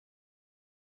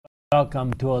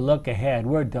Welcome to a look ahead.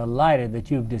 We're delighted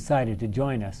that you've decided to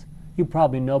join us. You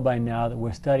probably know by now that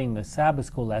we're studying the Sabbath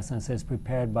School lessons as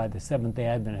prepared by the Seventh-day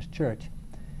Adventist Church.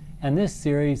 And this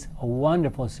series, a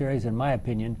wonderful series in my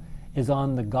opinion, is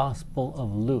on the Gospel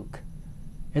of Luke.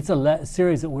 It's a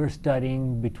series that we're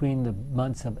studying between the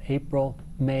months of April,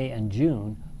 May, and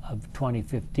June of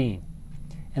 2015.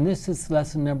 And this is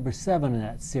lesson number 7 in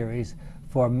that series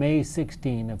for May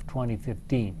 16 of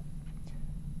 2015.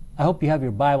 I hope you have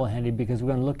your Bible handy because we're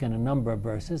going to look at a number of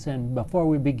verses. And before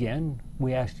we begin,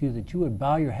 we ask you that you would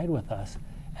bow your head with us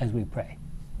as we pray.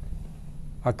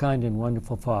 Our kind and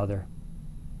wonderful Father,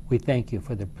 we thank you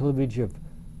for the privilege of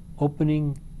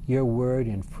opening your word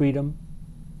in freedom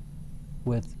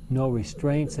with no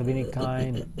restraints of any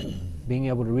kind, being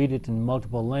able to read it in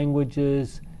multiple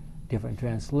languages, different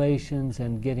translations,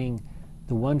 and getting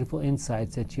the wonderful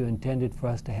insights that you intended for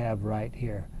us to have right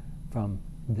here from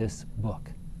this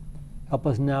book. Help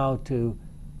us now to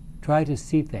try to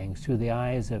see things through the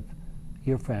eyes of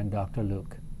your friend, Dr.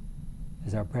 Luke.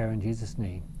 Is our prayer in Jesus'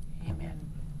 name. Amen.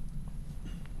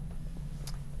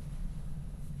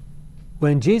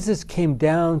 When Jesus came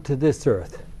down to this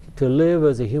earth to live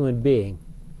as a human being,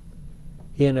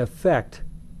 he in effect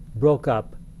broke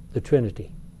up the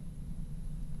Trinity.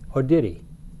 Or did he?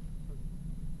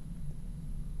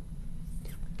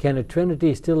 Can a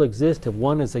Trinity still exist if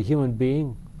one is a human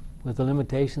being with the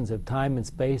limitations of time and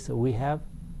space that we have?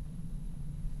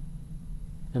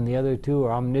 And the other two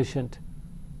are omniscient,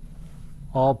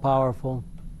 all-powerful,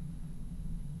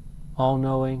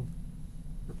 all-knowing.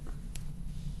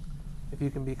 If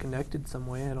you can be connected some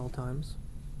way at all times.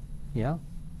 Yeah.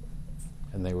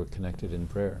 And they were connected in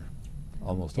prayer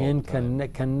almost all the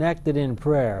time. Connected in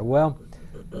prayer. Well,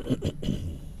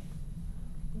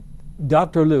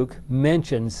 Dr. Luke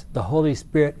mentions the Holy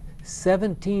Spirit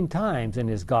 17 times in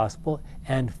his Gospel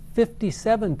and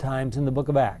 57 times in the book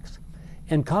of Acts.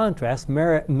 In contrast,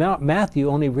 Matthew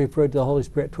only referred to the Holy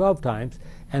Spirit 12 times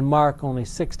and Mark only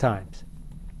 6 times.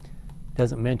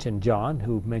 Doesn't mention John,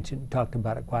 who talked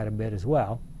about it quite a bit as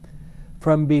well.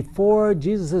 From before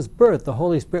Jesus' birth, the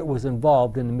Holy Spirit was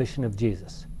involved in the mission of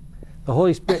Jesus. The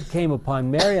Holy Spirit came upon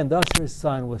Mary, and thus her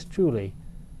son was truly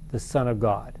the Son of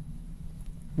God.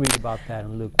 Read about that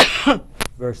in Luke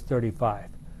verse 35.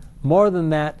 More than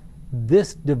that,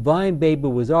 this divine baby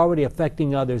was already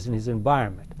affecting others in his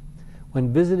environment.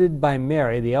 When visited by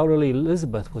Mary, the elderly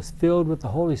Elizabeth was filled with the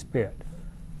Holy Spirit.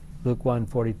 Luke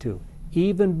 1:42.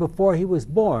 Even before he was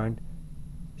born,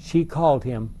 she called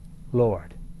him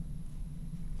Lord.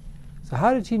 So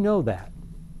how did she know that?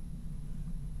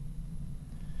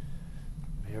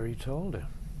 Mary told her.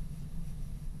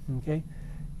 Okay.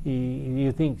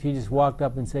 You think she just walked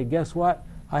up and said, "Guess what?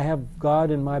 I have God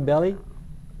in my belly"?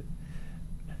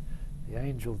 The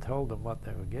angel told them what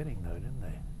they were getting, though, didn't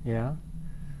they? Yeah.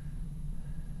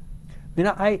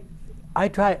 I mean, I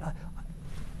try.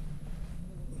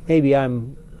 Maybe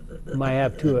might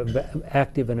have too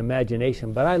active an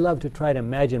imagination, but I love to try to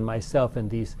imagine myself in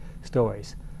these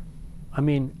stories. I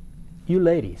mean, you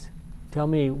ladies, tell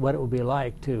me what it would be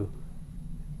like to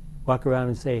walk around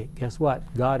and say, "Guess what?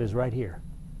 God is right here."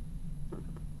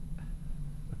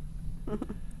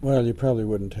 Well, you probably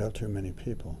wouldn't tell too many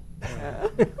people.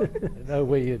 No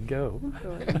way you'd go.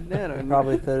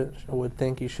 Probably would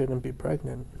think you shouldn't be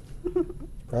pregnant.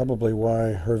 Probably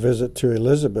why her visit to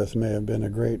Elizabeth may have been a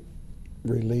great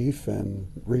relief and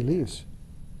release.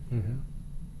 Mm-hmm.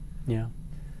 Yeah.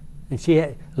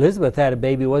 And Elizabeth had a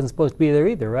baby who wasn't supposed to be there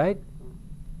either, right?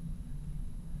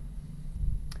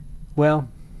 Well,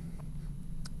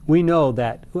 we know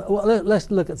that. Well, let's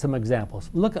look at some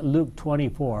examples. Look at Luke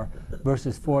 24,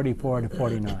 verses 44 to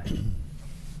 49.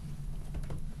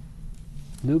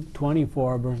 Luke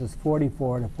 24, verses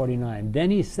 44 to 49. Then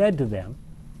he said to them,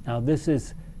 now this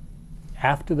is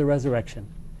after the resurrection,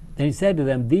 then he said to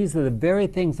them, "These are the very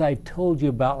things I told you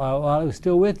about while I was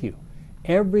still with you.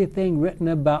 Everything written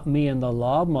about me in the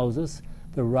law of Moses,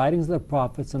 the writings of the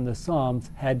prophets, and the Psalms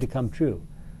had to come true."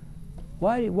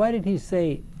 Why did he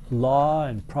say law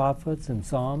and prophets and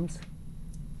Psalms?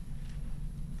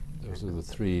 Those are the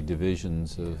 3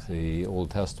 divisions of the Old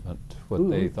Testament, what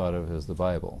they thought of as the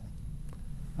Bible.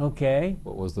 Okay.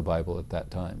 What was the Bible at that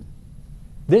time?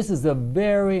 This is a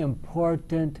very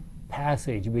important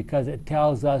passage because it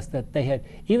tells us that they had,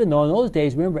 even though in those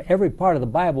days, remember, every part of the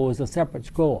Bible was a separate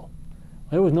scroll.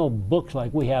 There was no books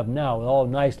like we have now, all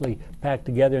nicely packed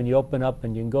together, and you open up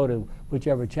and you can go to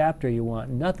whichever chapter you want.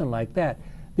 Nothing like that.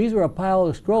 These were a pile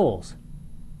of scrolls.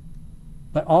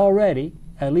 But already,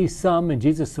 at least some, and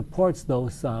Jesus supports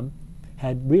those some,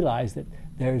 had realized that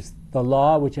there's the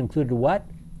law, which included what?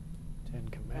 10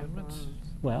 Commandments.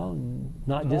 well,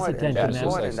 not More just the than Ten that, Genesis,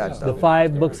 more than that, Exodus. The though.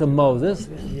 5 books of Moses.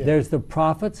 Yeah. There's the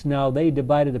prophets. Now, they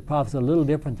divided the prophets a little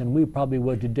different than we probably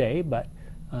would today, but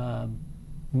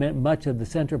meant much of the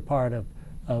center part of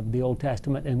the Old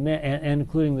Testament, and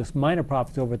including the minor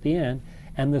prophets over at the end,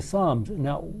 and the Psalms.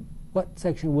 Now, what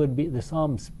section would the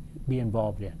Psalms be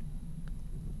involved in?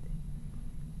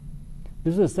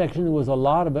 This is a section that was a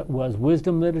lot of it was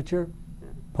wisdom literature,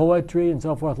 poetry, and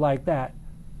so forth like that.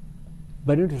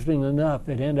 But interestingly enough,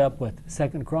 it ended up with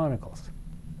 2 Chronicles.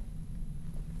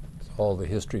 All the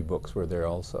history books were there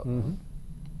also. Mm-hmm.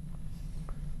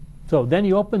 So then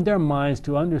he opened their minds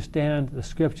to understand the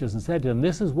scriptures and said to them,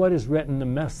 "This is what is written, the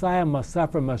Messiah must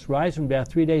suffer, must rise from death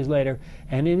 3 days later,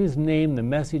 and in his name the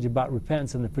message about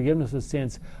repentance and the forgiveness of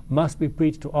sins must be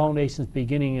preached to all nations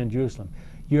beginning in Jerusalem.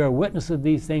 You are witnesses of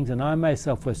these things, and I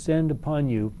myself will send upon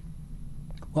you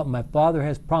what my Father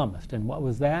has promised." And what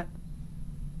was that?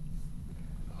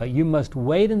 "But you must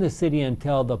wait in the city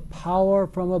until the power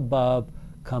from above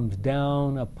comes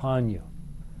down upon you."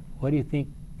 What do you think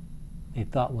they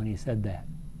thought when he said that?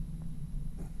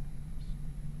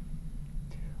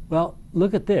 Well,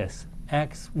 look at this.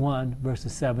 Acts 1,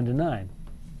 verses 7 to 9.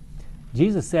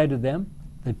 Jesus said to them,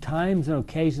 "The times and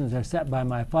occasions are set by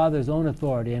my Father's own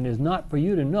authority, and it is not for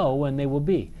you to know when they will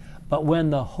be. But when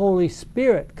the Holy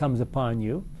Spirit comes upon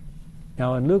you,"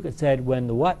 now in Luke it said, when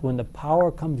the what? When the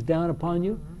power comes down upon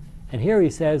you. And here he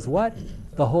says, what?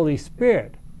 The Holy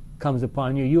Spirit comes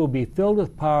upon you. You will be filled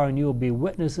with power, and you will be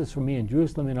witnesses for me in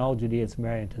Jerusalem and all Judea and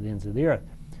Samaria and to the ends of the earth.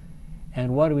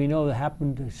 And what do we know that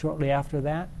happened shortly after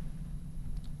that?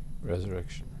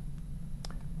 Resurrection.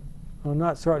 Well,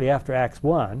 not shortly after Acts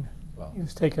 1. Well, He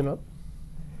was taken up.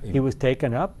 He was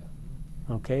taken up,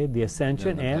 okay, the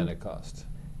ascension, then the Pentecost.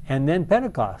 and then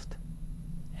Pentecost.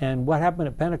 And what happened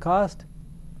at Pentecost?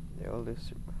 The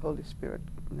Holy Spirit.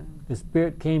 No. The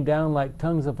Spirit came down like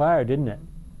tongues of fire, didn't it?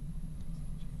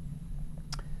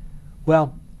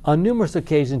 Well, on numerous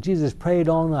occasions, Jesus prayed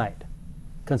all night,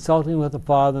 consulting with the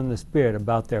Father and the Spirit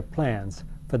about their plans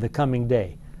for the coming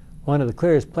day. One of the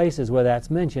clearest places where that's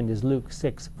mentioned is Luke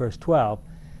 6, verse 12.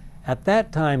 At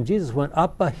that time, Jesus went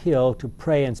up a hill to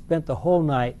pray and spent the whole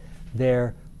night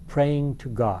there praying to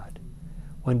God.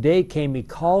 When day came, he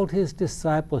called his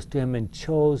disciples to him and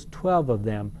chose 12 of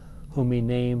them, whom he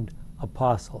named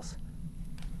apostles.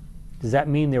 Does that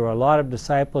mean there were a lot of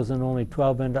disciples and only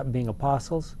 12 ended up being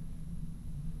apostles?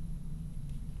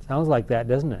 Sounds like that,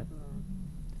 doesn't it?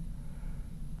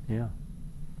 Yeah.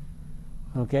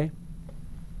 Okay.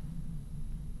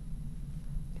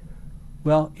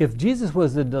 Well, if Jesus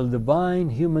was the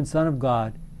divine human Son of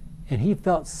God, and he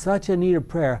felt such a need of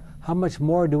prayer, how much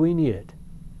more do we need it?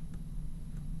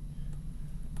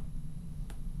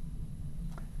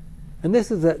 And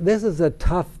this is a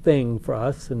tough thing for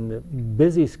us in the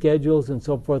busy schedules and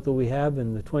so forth that we have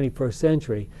in the 21st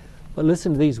century. But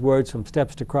listen to these words from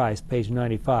Steps to Christ, page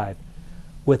 95.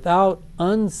 "Without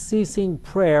unceasing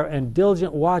prayer and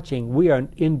diligent watching, we are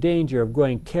in danger of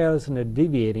growing careless and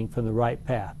deviating from the right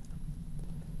path."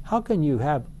 How can you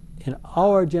have, in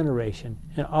our generation,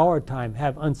 in our time,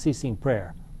 have unceasing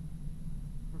prayer?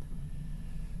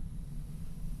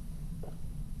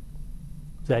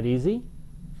 Is that easy?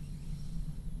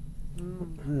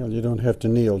 Well, you don't have to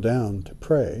kneel down to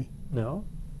pray. No.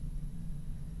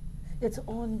 It's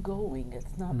ongoing.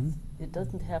 It's not. Mhm. It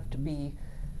doesn't have to be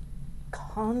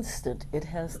constant. It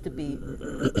has to be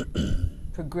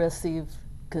progressive,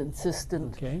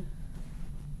 consistent. Okay.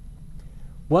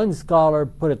 One scholar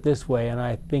put it this way, and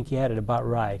I think he had it about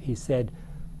right. He said,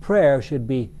 prayer should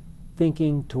be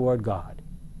thinking toward God.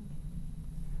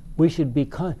 We should be,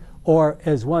 or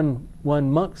as one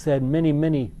monk said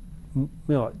many,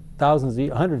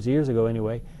 thousands, hundreds of years ago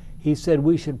anyway, he said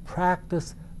we should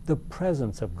practice the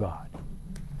presence of God.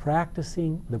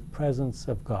 Practicing the presence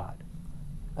of God.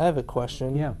 I have a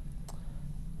question. Yeah.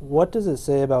 What does it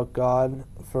say about God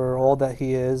for all that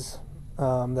He is,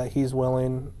 that He's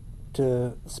willing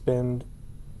to spend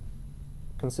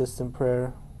consistent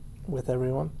prayer with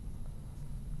everyone?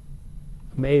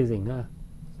 Amazing, huh?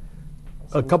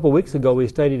 A couple weeks ago we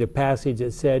studied a passage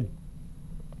that said,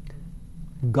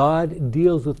 God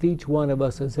deals with each one of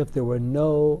us as if there were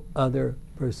no other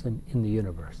person in the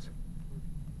universe.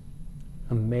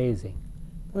 Amazing.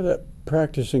 Well, that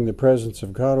practicing the presence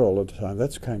of God all the time,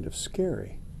 that's kind of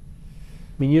scary.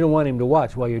 I mean, you don't want him to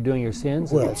watch while you're doing your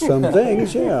sins? Well, some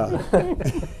things, yeah.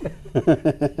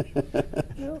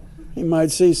 He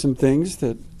might see some things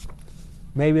that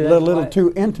Maybe a that's little why,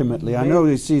 too intimately. I know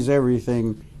he sees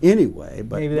everything anyway,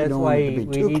 but maybe we that's don't why want it to be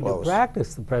we too need close. to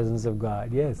practice the presence of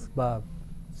God. Yes, Bob.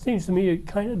 Seems to me it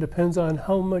kind of depends on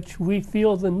how much we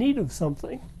feel the need of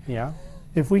something. Yeah.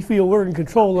 If we feel we're in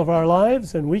control of our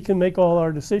lives and we can make all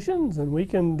our decisions and we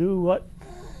can do what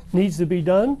needs to be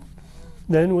done,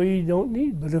 then we don't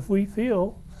need. But if we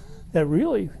feel that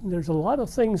really there's a lot of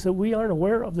things that we aren't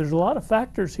aware of, there's a lot of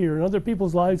factors here in other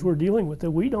people's lives we're dealing with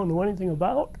that we don't know anything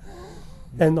about,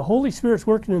 and the Holy Spirit's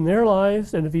working in their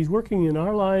lives, and if He's working in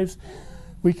our lives,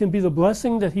 we can be the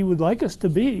blessing that He would like us to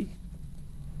be.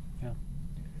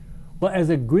 Well, as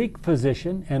a Greek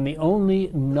physician and the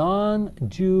only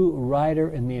non-Jew writer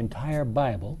in the entire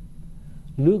Bible,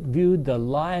 Luke viewed the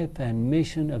life and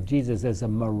mission of Jesus as a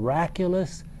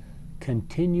miraculous,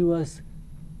 continuous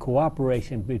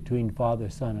cooperation between Father,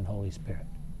 Son, and Holy Spirit.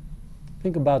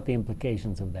 Think about the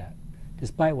implications of that.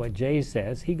 Despite what Jay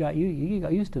says, he got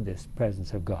used to this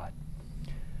presence of God.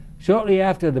 Shortly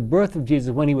after the birth of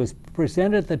Jesus, when he was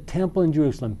presented at the temple in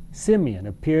Jerusalem, Simeon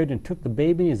appeared and took the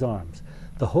baby in his arms.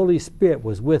 The Holy Spirit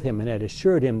was with him and had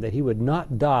assured him that he would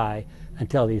not die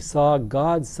until he saw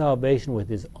God's salvation with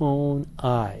his own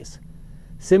eyes.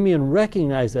 Simeon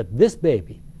recognized that this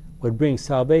baby would bring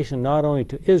salvation not only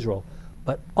to Israel,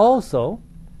 but also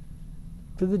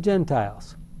to the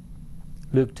Gentiles.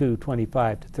 Luke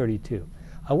 2:25-32.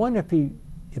 I wonder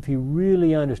if he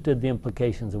really understood the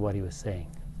implications of what he was saying.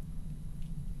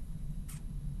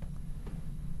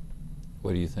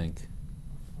 What do you think?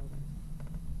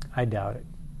 I doubt it.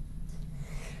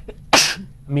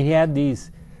 I mean, he had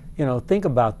these, think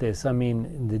about this. I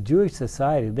mean, the Jewish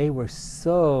society, they were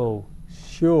so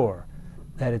sure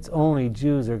that it's only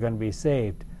Jews are going to be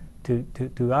saved. To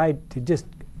just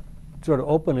sort of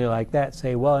openly like that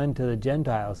say, well, into the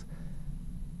Gentiles,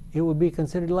 it would be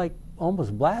considered like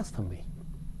almost blasphemy.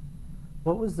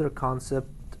 What was their concept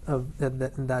of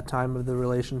in that time of the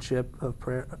relationship of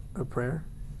prayer?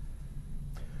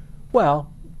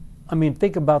 Well, I mean,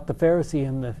 think about the Pharisee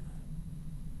and the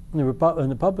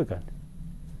publican.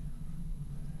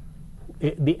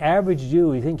 The average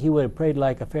Jew, you think he would have prayed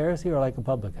like a Pharisee or like a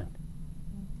publican?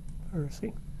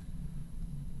 Pharisee.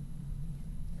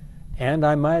 And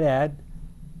I might add,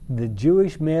 the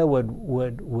Jewish male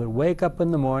would wake up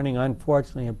in the morning,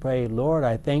 unfortunately, and pray, Lord,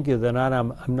 I thank you that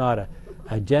I'm not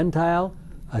a Gentile,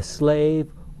 a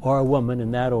slave, or a woman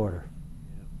in that order.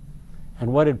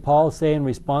 And what did Paul say in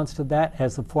response to that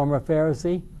as a former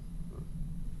Pharisee?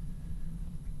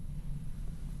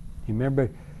 You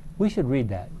remember? We should read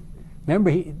that.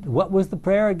 Remember, what was the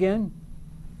prayer again?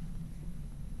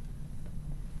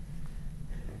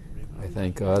 I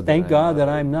thank God. Thank God that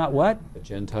I'm not what? A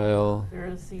Gentile.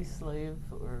 Pharisee, slave,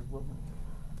 or woman.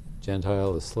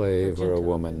 Gentile, a slave, or a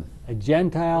woman. A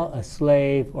Gentile, a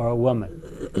slave, or a woman.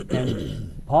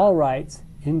 And Paul writes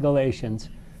in Galatians,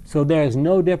 so there is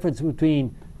no difference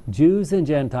between Jews and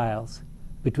Gentiles,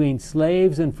 between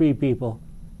slaves and free people,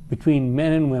 between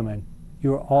men and women.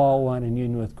 You're all one in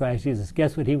union with Christ Jesus.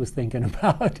 Guess what he was thinking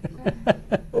about?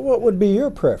 Well, what would be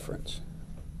your preference?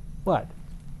 What?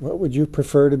 What would you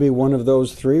prefer to be, one of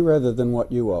those three rather than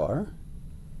what you are?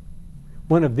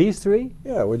 One of these three?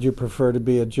 Yeah. Would you prefer to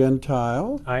be a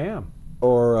Gentile? I am.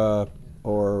 Or a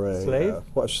slave?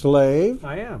 Slave?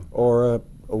 I am. Or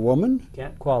a woman?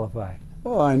 Can't qualify.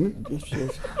 Well,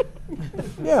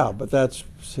 yeah, but that's,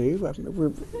 see,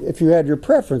 if you had your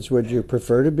preference, would you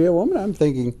prefer to be a woman? I'm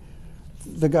thinking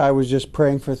the guy was just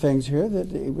praying for things here, that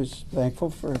he was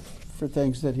thankful for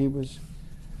things that he was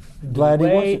glad he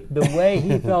wasn't. The way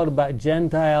he felt about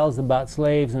Gentiles, about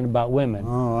slaves, and about women.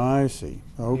 Oh, I see.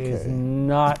 Okay. Is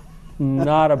not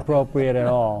appropriate at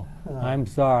all. I'm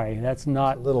sorry. That's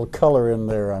not. A little color in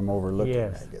there I'm overlooking,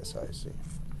 yes. I guess I see.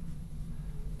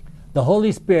 The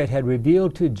Holy Spirit had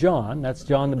revealed to John, that's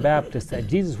John the Baptist, that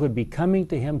Jesus would be coming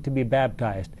to him to be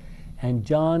baptized. And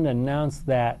John announced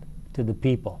that to the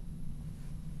people.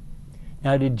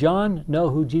 Now, did John know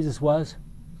who Jesus was?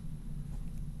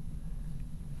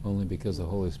 Only because the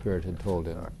Holy Spirit had told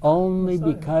him. Only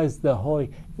because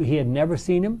he had never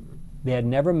seen him. They had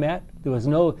never met. This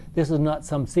was not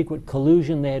some secret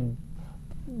collusion they had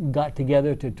got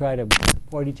together to try to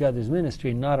support each other's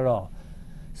ministry. Not at all.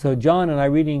 So John, and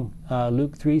I'm reading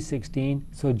Luke 3:16,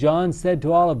 so John said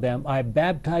to all of them, I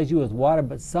baptize you with water,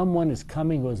 but someone is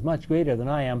coming who is much greater than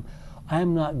I am. I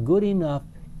am not good enough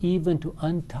even to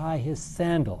untie his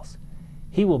sandals.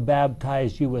 He will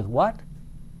baptize you with what?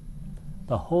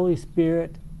 The Holy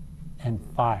Spirit and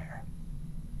fire.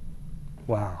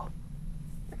 Wow.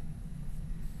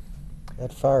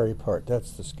 That fiery part,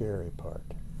 that's the scary part.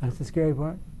 That's the scary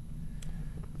part?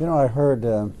 You know, I heard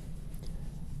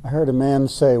a man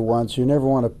say once, you never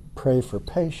want to pray for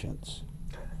patience.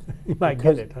 You might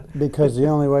get it. Huh? Because the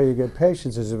only way you get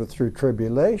patience is through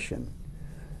tribulation.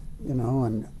 You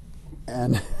know,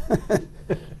 and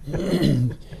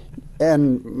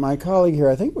And my colleague here,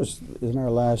 I think it was in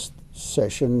our last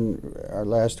session, our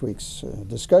last week's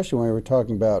discussion, when we were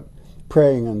talking about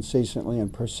praying unceasingly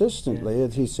and persistently,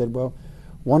 he said, well,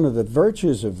 one of the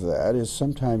virtues of that is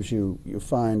sometimes you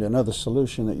find another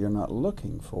solution that you're not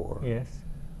looking for. Yes.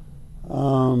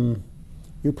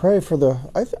 You pray for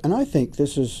and I think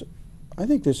this is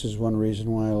one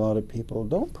reason why a lot of people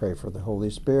don't pray for the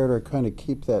Holy Spirit or kind of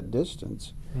keep that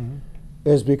distance,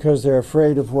 is because they're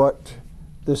afraid of what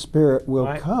the Spirit will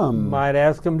might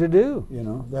ask them to do. You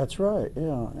know, that's right.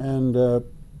 Yeah, and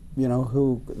you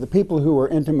know, the people who were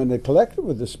intimately connected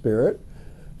with the Spirit,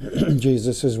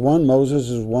 Jesus is one, Moses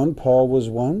is one, Paul was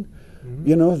one.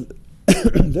 You know,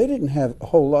 they didn't have a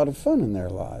whole lot of fun in their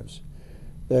lives.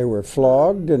 They were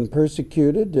flogged and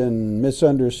persecuted and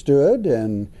misunderstood,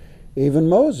 and even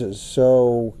Moses.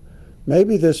 So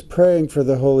maybe this praying for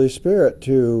the Holy Spirit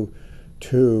to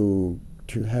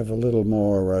have a little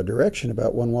more direction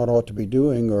about what ought to be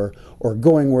doing, or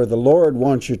going where the Lord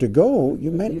wants you to go,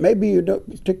 maybe you don't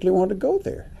particularly want to go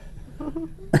there.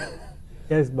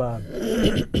 Yes, Bob.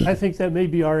 I think that may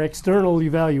be our external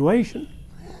evaluation.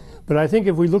 But I think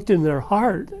if we looked in their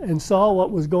heart and saw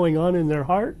what was going on in their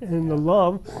heart and the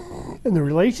love and the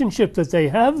relationship that they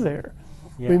have there,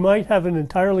 we might have an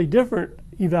entirely different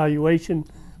evaluation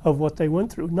of what they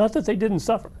went through. Not that they didn't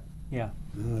suffer. Yeah.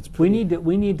 We need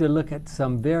to look at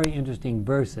some very interesting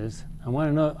verses. I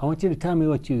want you to tell me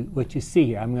what you see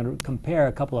here. I'm going to compare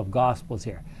a couple of Gospels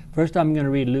here. First, I'm going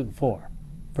to read Luke 4,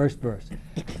 first verse.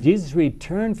 Jesus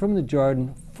returned from the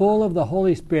Jordan full of the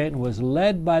Holy Spirit and was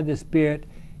led by the Spirit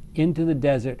into the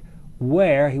desert,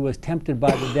 where he was tempted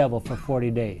by the devil for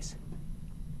 40 days.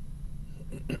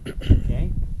 Okay?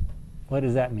 What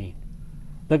does that mean?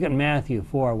 Look at Matthew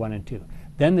 4, 1 and 2.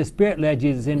 Then the Spirit led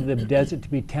Jesus into the desert to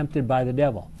be tempted by the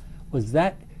devil.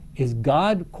 Is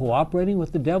God cooperating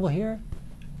with the devil here?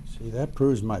 See, that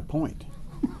proves my point.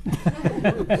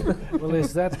 Well,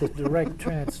 is that the direct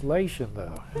translation,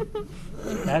 though?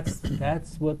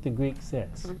 That's what the Greek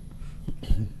says.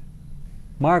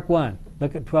 Mark 1.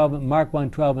 Look at Mark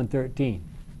 1, 12 and 13.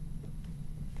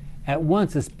 At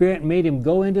once the Spirit made him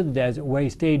go into the desert, where he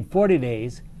stayed 40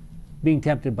 days, being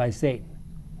tempted by Satan.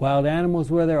 Wild animals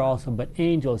were there also, but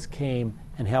angels came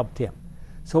and helped him.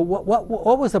 So what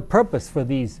was the purpose for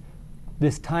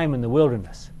this time in the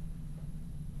wilderness?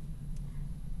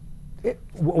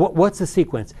 What's the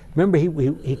sequence? Remember,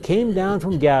 he came down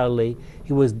from Galilee.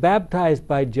 He was baptized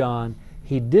by John.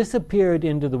 He disappeared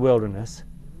into the wilderness.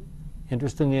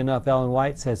 Interestingly enough, Ellen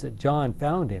White says that John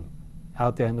found him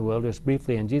out there in the wilderness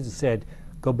briefly, and Jesus said,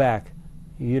 "Go back.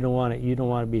 You don't want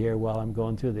to be here while I'm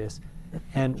going through this."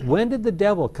 And when did the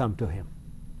devil come to him?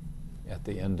 At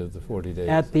the end of the 40 days.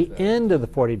 At the end of the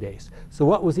 40 days. So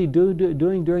what was he doing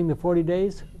during the 40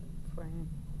 days? Praying.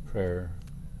 Prayer,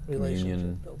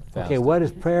 communion, fasting. Okay, what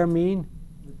does prayer mean?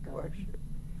 Worship.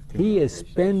 He is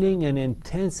spending an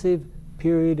intensive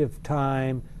period of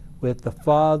time with the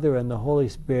Father and the Holy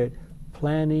Spirit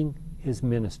planning his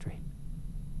ministry.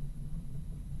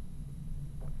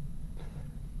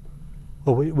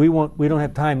 Well, we don't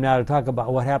have time now to talk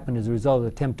about what happened as a result of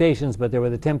the temptations, but there were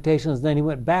the temptations, then he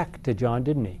went back to John,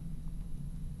 didn't he?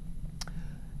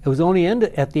 It was only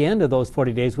at the end of those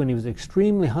 40 days, when he was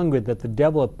extremely hungry, that the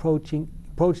devil approached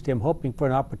him, hoping for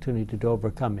an opportunity to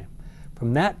overcome him.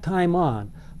 From that time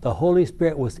on, the Holy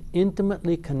Spirit was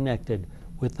intimately connected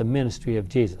with the ministry of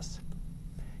Jesus.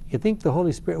 You think the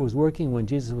Holy Spirit was working when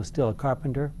Jesus was still a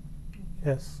carpenter?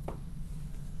 Yes.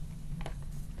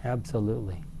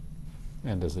 Absolutely.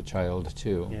 And as a child,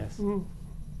 too. Yes.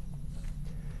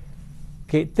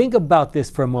 Okay, think about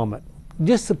this for a moment.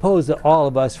 Just suppose that all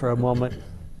of us for a moment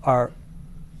are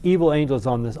evil angels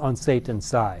on Satan's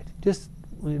side.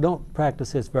 We don't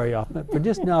practice this very often, but for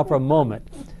just now for a moment,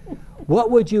 what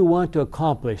would you want to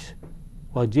accomplish?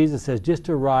 Well, Jesus has just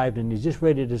arrived and he's just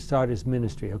ready to start his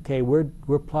ministry. Okay, we're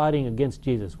plotting against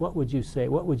Jesus. What would you say?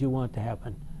 What would you want to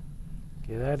happen?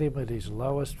 Get at him at his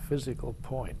lowest physical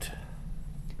point.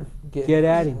 Get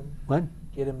at him. What?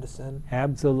 Get him to sin.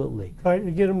 Absolutely. Try to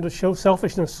get him to show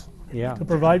selfishness, Yeah. to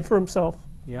provide for himself.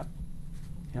 Yeah.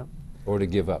 Yeah. Or to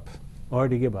give up. Or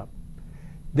to give up.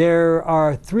 There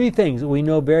are three things that we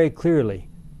know very clearly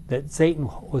that Satan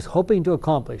was hoping to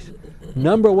accomplish.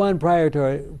 Number one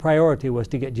priority was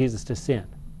to get Jesus to sin.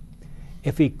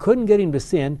 If he couldn't get him to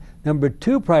sin, number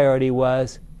two priority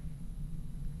was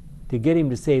to get him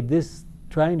to say, this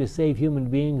trying to save human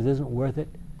beings isn't worth it.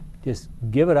 Just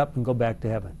give it up and go back to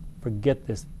heaven. Forget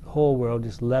this whole world,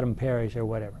 just let them perish or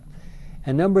whatever.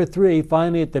 And number three,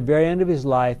 finally at the very end of his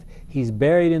life, he's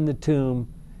buried in the tomb,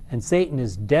 And Satan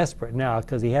is desperate now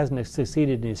because he hasn't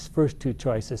succeeded in his first two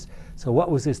choices. So what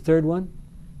was his third one?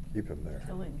 Keep him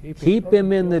there. Keep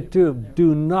him in the tomb.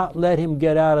 Do not let him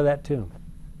get out of that tomb.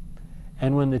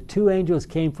 And when the two angels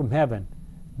came from heaven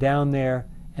down there,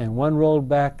 and one rolled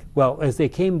back, well, as they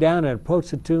came down and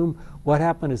approached the tomb, what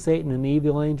happened to Satan and the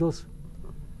evil angels?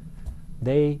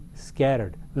 They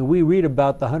scattered. I mean, we read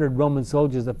about the 100 Roman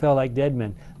soldiers that fell like dead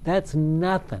men. That's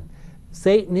nothing.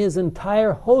 Satan, his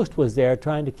entire host was there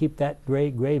trying to keep that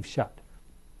grave shut.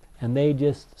 And they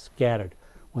just scattered.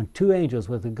 When two angels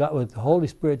with the Holy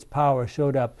Spirit's power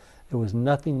showed up, there was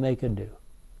nothing they could do.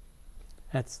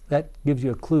 That gives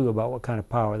you a clue about what kind of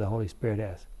power the Holy Spirit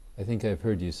has. I think I've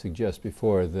heard you suggest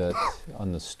before that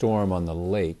on the storm on the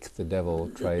lake, the devil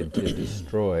tried to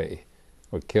destroy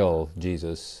or kill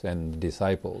Jesus and the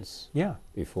disciples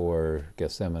before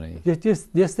Gethsemane.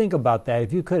 Just think about that.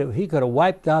 If he could have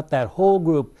wiped out that whole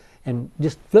group and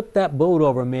just flipped that boat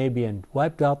over maybe and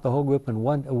wiped out the whole group in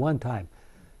one time,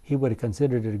 he would have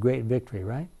considered it a great victory,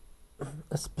 right?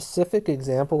 A specific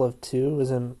example of two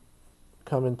isn't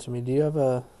coming to me. Do you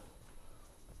have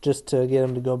just to get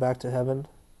him to go back to heaven?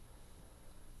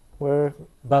 Where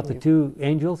about the two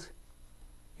angels?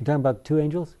 You're talking about the two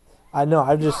angels? I know.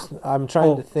 I'm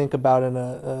trying to think about in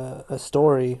a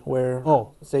story where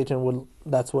Satan would.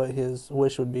 That's what his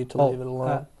wish would be, to leave it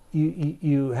alone.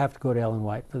 You have to go to Ellen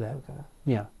White for that. Okay.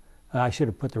 Yeah, I should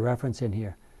have put the reference in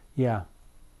here. Yeah,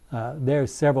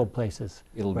 there's several places.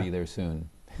 It'll be there soon.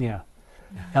 Yeah,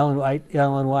 Ellen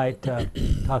White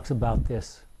talks about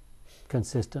this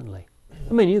consistently.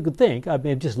 I mean, you could think. I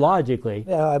mean, just logically.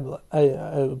 Yeah,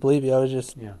 I believe you. I was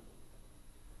just.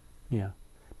 Yeah.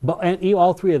 But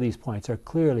all three of these points are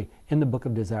clearly in the Book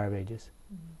of Desire of Ages.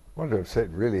 I wonder if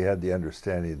Satan really had the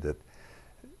understanding that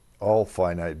all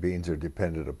finite beings are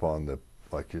dependent upon the,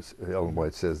 like Ellen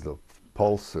White says, the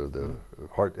pulse or the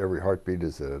heart. Every heartbeat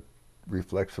is a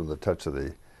reflex from the touch of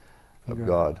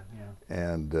God. Yeah.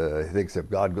 And he thinks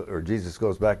if God or Jesus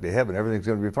goes back to heaven, everything's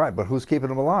going to be fine. But who's keeping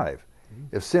him alive?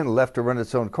 Mm-hmm. If sin left to run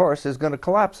its own course, it's going to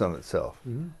collapse on itself.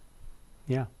 Mm-hmm.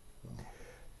 Yeah.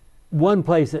 One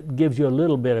place that gives you a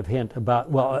little bit of hint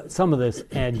about, some of this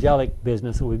angelic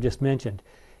business that we've just mentioned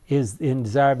is in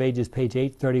Desire of Ages, page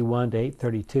 831 to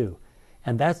 832.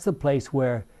 And that's the place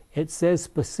where it says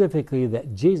specifically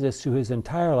that Jesus, through his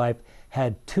entire life,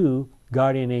 had two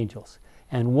guardian angels.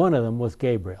 And one of them was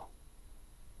Gabriel.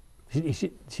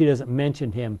 She doesn't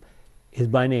mention him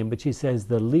by name, but she says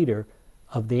the leader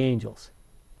of the angels.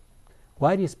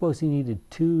 Why do you suppose he needed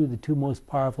the two most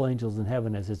powerful angels in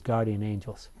heaven as his guardian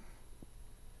angels?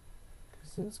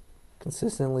 It's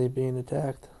consistently being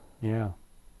attacked. Yeah.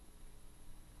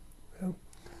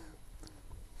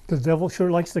 The devil sure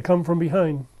likes to come from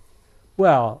behind.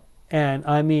 Well, and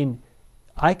I mean,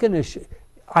 I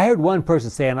heard one person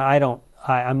say, and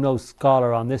I'm no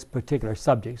scholar on this particular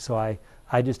subject, so I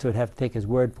just would have to take his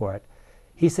word for it.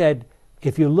 He said,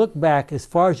 if you look back as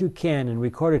far as you can in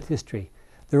recorded history,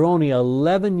 there are only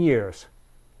 11 years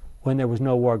when there was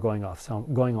no war going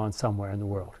on somewhere in the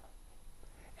world.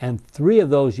 And 3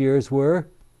 of those years were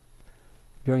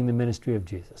during the ministry of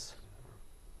Jesus.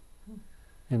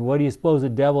 And what do you suppose the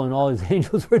devil and all his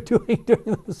angels were doing during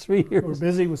those 3 years? They were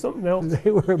busy with something else.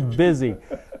 They were busy.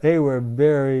 They were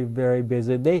very, very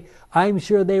busy. I'm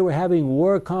sure they were having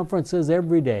war conferences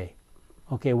every day.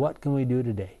 Okay, what can we do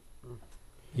today?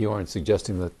 You aren't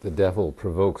suggesting that the devil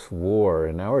provokes war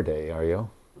in our day, are you?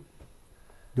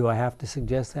 Do I have to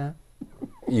suggest that?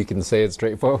 You can say it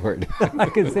straightforward. I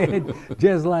can say it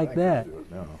just like that.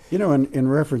 You know, in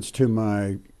reference to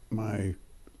my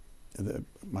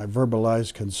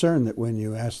verbalized concern that when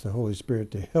you ask the Holy Spirit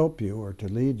to help you or to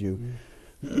lead you,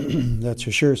 that's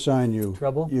a sure sign you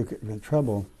in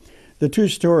trouble. The 2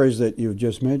 stories that you've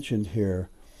just mentioned here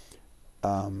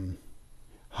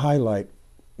highlight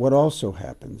what also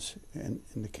happens. In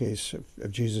the case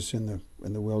of Jesus in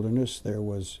the wilderness, there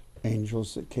was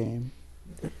angels that came.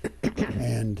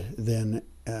 And then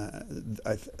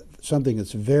something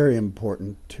that's very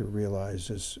important to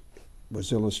realize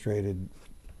was illustrated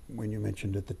when you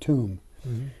mentioned at the tomb,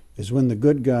 is when the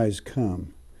good guys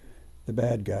come, the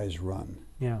bad guys run.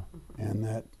 Yeah.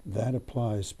 And that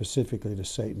applies specifically to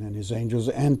Satan and his angels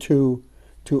and to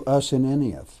us in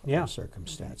any of our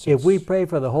circumstances. If we pray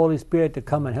for the Holy Spirit to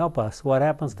come and help us, what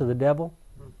happens to the devil?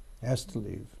 Has to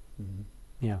leave. Mm-hmm.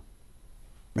 Yeah.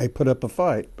 May put up a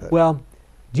fight. But well,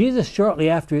 Jesus, shortly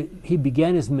after he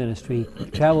began his ministry,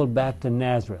 traveled back to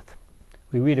Nazareth.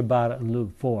 We read about it in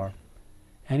Luke 4.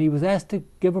 And he was asked to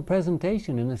give a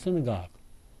presentation in the synagogue.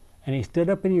 And he stood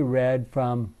up and he read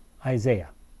from Isaiah.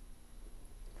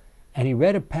 And he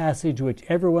read a passage which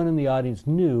everyone in the audience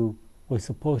knew was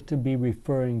supposed to be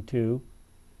referring to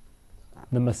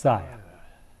the Messiah.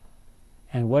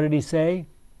 And what did he say?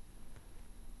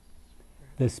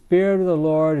 The Spirit of the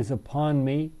Lord is upon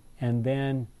me, and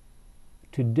then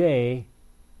today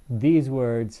these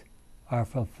words are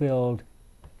fulfilled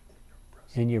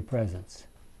in your presence.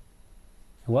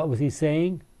 And what was he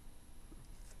saying?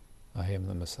 I am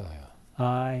the Messiah.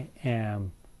 I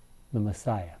am the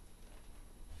Messiah.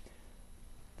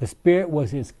 The Spirit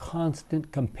was his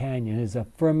constant companion, his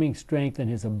affirming strength, and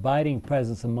his abiding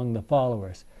presence among the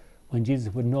followers when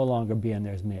Jesus would no longer be in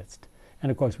their midst.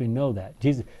 And of course we know that.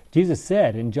 Jesus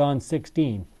said in John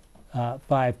 16,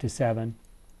 5-7,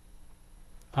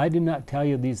 I did not tell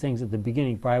you these things at the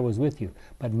beginning, for I was with you.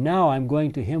 But now I'm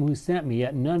going to him who sent me,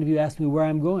 yet none of you asked me where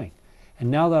I'm going. And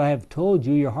now that I have told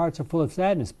you, your hearts are full of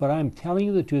sadness. But I'm telling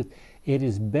you the truth, it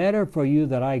is better for you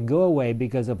that I go away,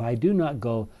 because if I do not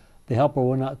go, the Helper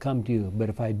will not come to you. But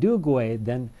if I do go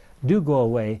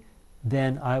away,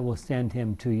 then I will send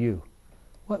him to you.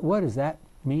 What does that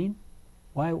mean?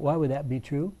 Why would that be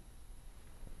true?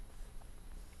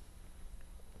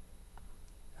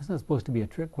 That's not supposed to be a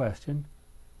trick question.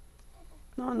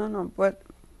 No. But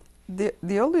the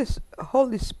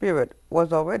Holy Spirit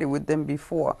was already with them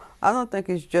before. I don't think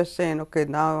he's just saying, okay,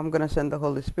 now I'm going to send the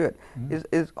Holy Spirit. Mm-hmm.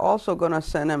 It's also going to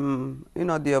send him,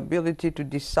 the ability to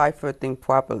decipher things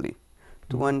properly,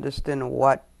 to understand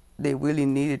what they really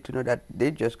needed to know that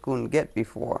they just couldn't get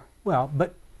before. Well,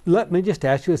 but let me just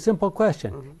ask you a simple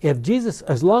question. If Jesus,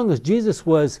 as long as Jesus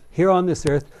was here on this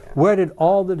earth, where did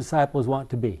all the disciples want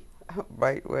to be?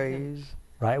 Right where he is.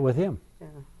 Right with him. Yeah.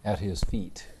 At his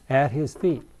feet. At his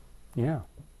feet. Yeah.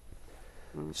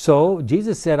 So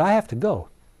Jesus said, I have to go.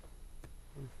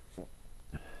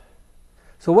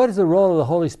 So what is the role of the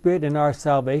Holy Spirit in our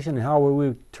salvation, and how are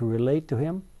we to relate to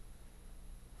him?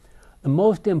 The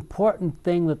most important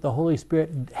thing that the Holy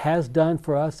Spirit has done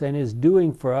for us and is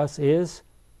doing for us is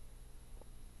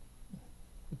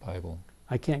the Bible.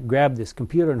 I can't grab this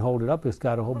computer and hold it up. It's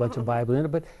got a whole bunch of Bible in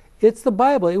it, but it's the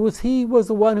Bible. He was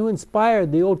the one who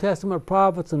inspired the Old Testament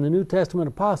prophets and the New Testament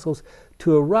apostles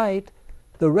to write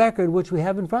the record which we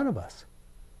have in front of us.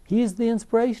 He's the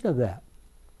inspiration of that.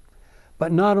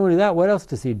 But not only that, what else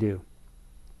does he do?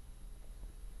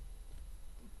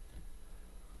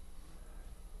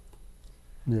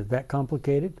 Is it that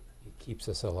complicated? He keeps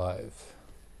us alive.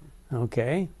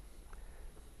 Okay.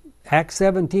 Acts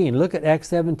 17. Look at Acts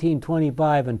 17,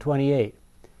 25 and 28.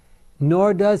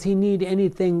 Nor does he need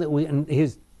anything that we... And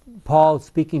here's Paul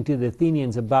speaking to the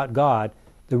Athenians about God,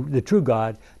 the true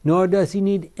God. Nor does he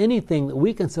need anything that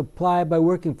we can supply by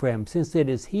working for him, since it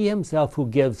is he himself who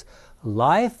gives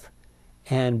life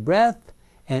and breath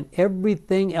and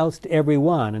everything else to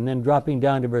everyone. And then dropping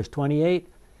down to verse 28,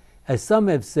 as some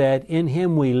have said, in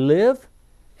him we live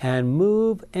and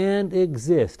move and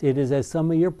exist. It is as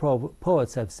some of your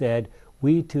poets have said,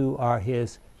 we too are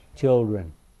his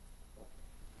children.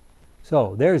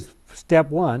 So there's step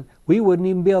one. We wouldn't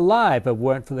even be alive if it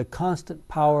weren't for the constant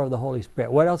power of the Holy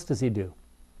Spirit. What else does he do?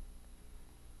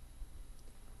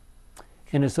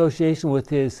 In association with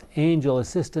his angel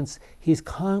assistants, he's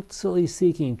constantly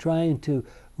seeking, trying to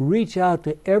reach out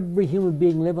to every human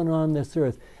being living on this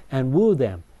earth and woo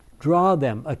them, draw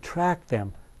them, attract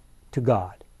them to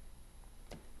God.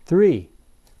 3,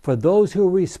 for those who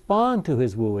respond to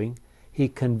his wooing, he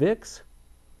convicts,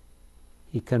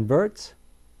 he converts,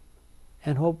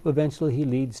 and hope eventually he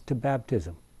leads to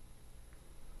baptism.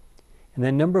 And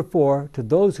then number 4, to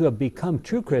those who have become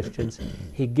true Christians,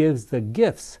 he gives the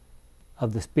gifts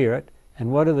of the Spirit.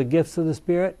 And what are the gifts of the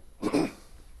Spirit?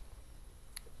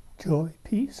 Joy,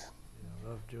 peace. Yeah,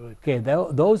 love, joy. Okay,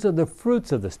 those are the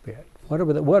fruits of the Spirit. What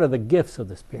are the gifts of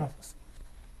the Spirit? Prophecy.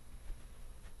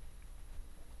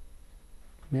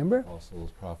 Remember?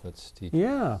 Apostles, prophets, teachers.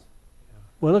 Yeah.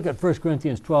 Well, look at 1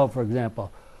 Corinthians 12, for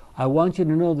example. I want you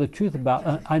to know the truth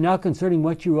about, now concerning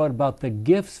what you wrote about the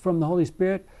gifts from the Holy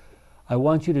Spirit, I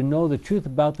want you to know the truth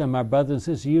about them, my brothers and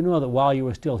sisters. You know that while you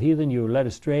were still heathen, you were led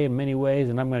astray in many ways,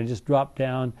 and I'm going to just drop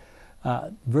down.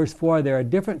 Verse 4, there are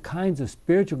different kinds of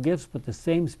spiritual gifts, but the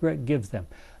same Spirit gives them.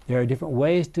 There are different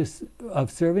ways of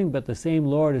serving, but the same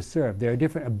Lord is served. There are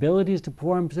different abilities to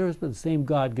perform service, but the same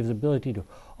God gives ability to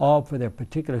all for their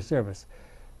particular service.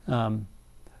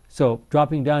 So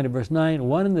dropping down to verse 9,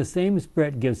 one and the same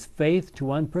Spirit gives faith to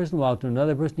one person, while to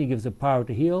another person he gives the power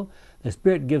to heal. The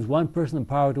Spirit gives one person the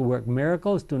power to work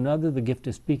miracles, to another the gift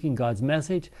of speaking God's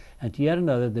message, and to yet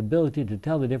another the ability to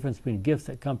tell the difference between gifts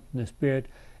that come from the Spirit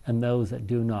and those that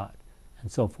do not, and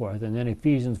so forth. And then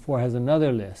Ephesians 4 has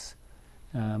another list.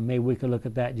 Maybe we could look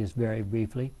at that just very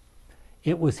briefly.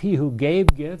 It was he who gave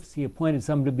gifts. He appointed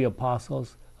some to be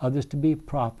apostles, others to be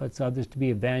prophets, others to be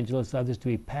evangelists, others to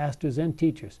be pastors and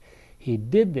teachers. He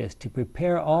did this to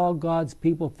prepare all God's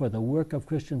people for the work of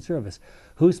Christian service.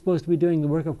 Who's supposed to be doing the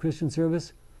work of Christian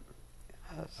service?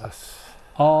 Us.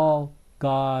 All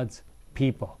God's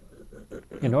people,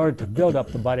 in order to build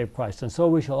up the body of Christ. And so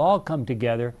we shall all come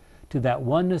together to that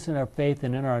oneness in our faith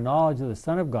and in our knowledge of the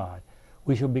Son of God.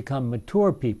 We shall become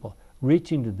mature people,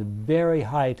 reaching to the very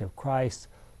height of Christ's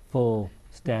full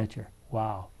stature.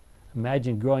 Wow.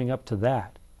 Imagine growing up to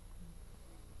that.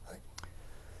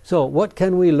 So what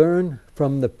can we learn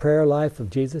from the prayer life of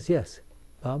Jesus? Yes,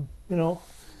 Bob? You know,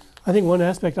 I think one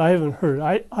aspect I haven't heard,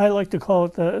 I like to call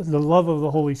it the love of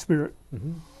the Holy Spirit.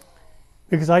 Mm-hmm.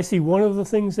 Because I see one of the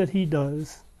things that he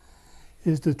does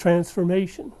is the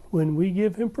transformation. When we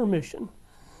give him permission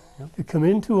to come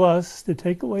into us, to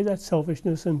take away that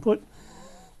selfishness and put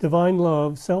divine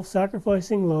love,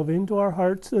 self-sacrificing love into our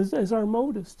hearts as our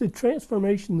motives. The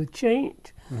transformation, the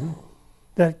change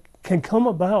that can come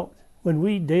about when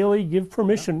we daily give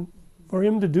permission for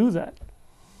him to do that.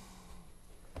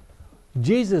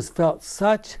 Jesus felt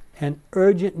such an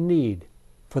urgent need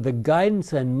for the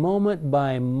guidance and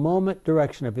moment-by-moment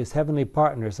direction of his heavenly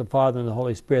partners, the Father and the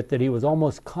Holy Spirit, that he was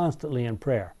almost constantly in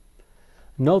prayer.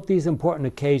 Note these important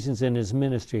occasions in his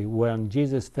ministry when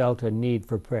Jesus felt a need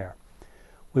for prayer.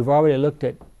 We've already looked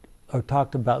at or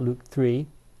talked about Luke 3.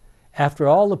 After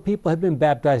all the people had been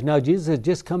baptized, now Jesus had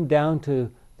just come down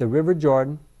to the River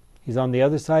Jordan. He's on the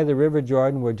other side of the River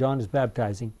Jordan where John is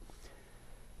baptizing.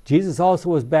 Jesus also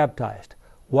was baptized.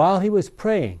 While he was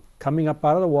praying, coming up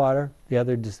out of the water, the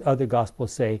other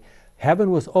Gospels say,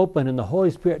 heaven was open and the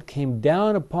Holy Spirit came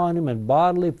down upon him in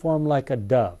bodily form like a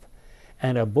dove.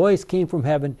 And a voice came from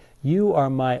heaven, "You are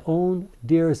my own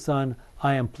dear Son,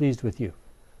 I am pleased with you."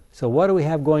 So what do we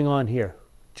have going on here?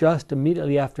 Just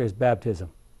immediately after his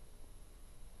baptism.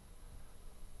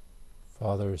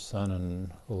 Father, Son,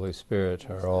 and Holy Spirit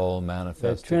are all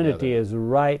manifest The Trinity together. is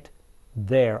right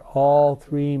there, all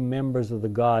three members of the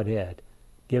Godhead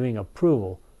giving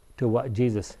approval to what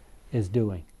Jesus is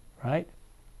doing, right?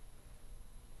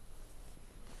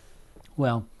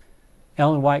 Well,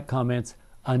 Ellen White comments,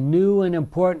 a new and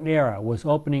important era was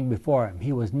opening before him.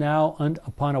 He was now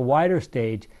upon a wider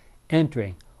stage,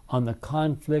 entering on the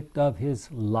conflict of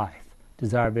his life.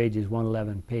 Desire of Ages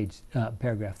 111,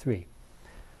 paragraph 3.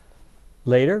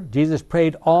 Later, Jesus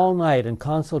prayed all night in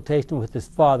consultation with his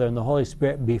Father and the Holy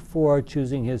Spirit before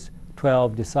choosing his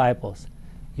 12 disciples.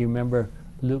 You remember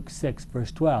Luke 6,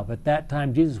 verse 12. At that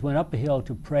time, Jesus went up a hill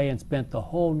to pray and spent the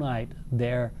whole night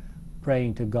there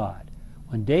praying to God.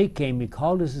 When day came, he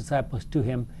called his disciples to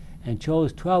him and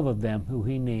chose 12 of them who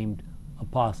he named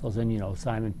apostles. And,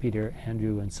 Simon, Peter,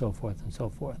 Andrew, and so forth and so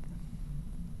forth.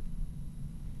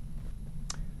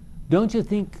 Don't you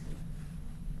think...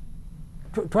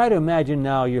 Try to imagine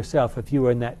now yourself if you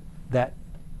were in that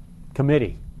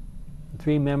committee,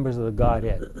 3 members of the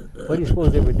Godhead. What do you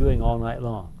suppose they were doing all night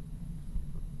long?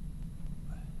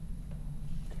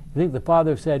 You think the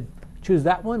Father said, choose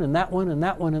that one, and that one, and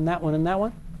that one, and that one, and that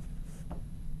one?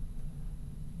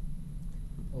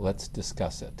 Let's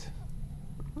discuss it.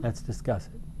 Let's discuss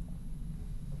it.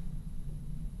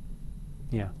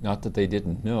 Yeah. Not that they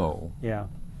didn't know, Yeah.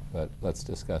 but let's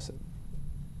discuss it.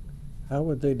 How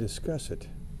would they discuss it?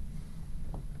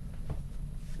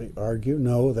 They argue,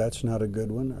 no, that's not a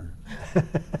good one,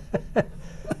 or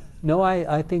No,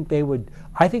 I think they would.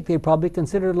 I think they probably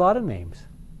considered a lot of names.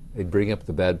 They'd bring up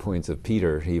the bad points of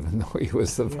Peter, even though he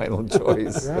was the final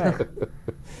choice. Right.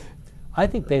 I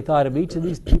think they thought of each of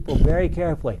these people very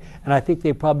carefully. And I think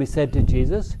they probably said to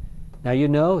Jesus,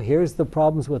 now here's the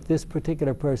problems with this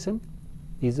particular person.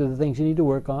 These are the things you need to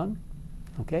work on.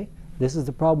 Okay? This is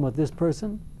the problem with this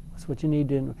person. That's what you need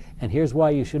to, and here's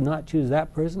why you should not choose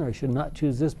that person or you should not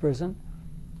choose this person.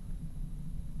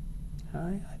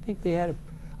 I think they had a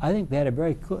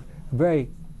very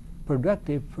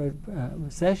productive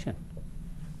session.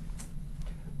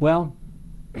 Well,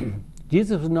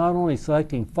 Jesus was not only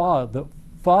selecting the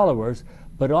followers,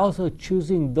 but also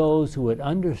choosing those who would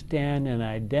understand and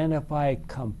identify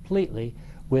completely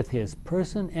with his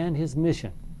person and his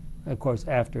mission, of course,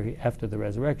 after the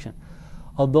resurrection.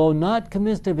 Although not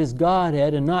convinced of his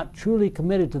Godhead and not truly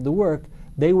committed to the work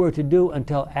they were to do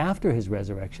until after his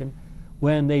resurrection,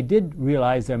 when they did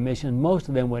realize their mission, most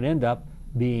of them would end up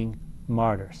being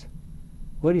martyrs.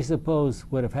 What do you suppose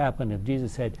would have happened if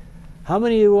Jesus said, how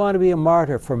many of you want to be a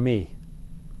martyr for me?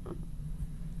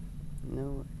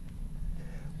 No.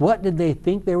 What did they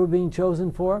think they were being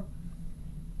chosen for?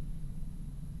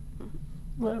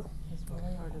 Well,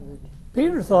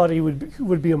 Peter thought he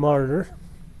would be a martyr.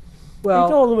 Well,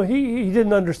 he told him he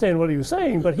didn't understand what he was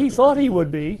saying, but he thought he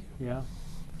would be. Yeah.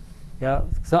 Yeah,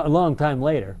 a long time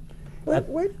later.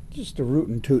 Wait just a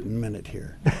rootin' tootin' minute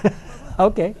here.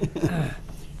 Okay.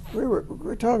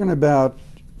 We're talking about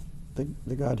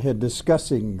the Godhead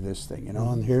discussing this thing,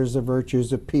 and here's the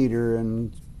virtues of Peter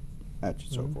and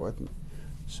so forth. And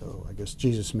so I guess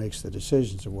Jesus makes the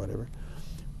decisions or whatever.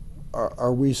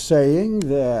 Are we saying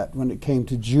that when it came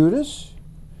to Judas,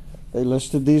 they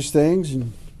listed these things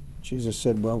and Jesus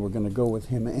said, well, we're going to go with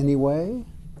him anyway?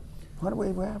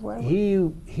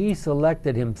 He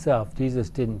selected himself. Jesus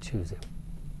didn't choose him.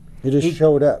 He just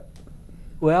showed up.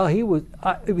 Well,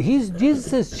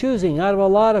 Jesus is choosing out of a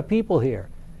lot of people here.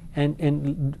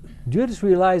 And Judas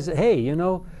realized that, hey,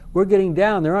 we're getting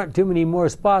down. There aren't too many more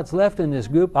spots left in this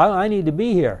group. I need to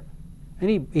be here.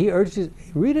 And he urged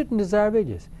read it in Desire of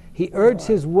Ages. He urged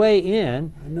his way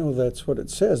in. I know that's what it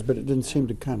says, but it didn't seem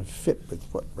to kind of fit with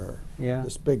what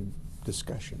this big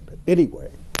discussion. But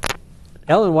anyway.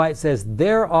 Ellen White says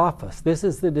their office, this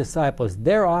is the disciples,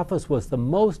 their office was the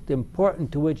most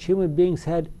important to which human beings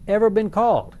had ever been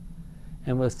called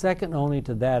and was second only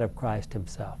to that of Christ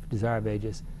himself. Desire of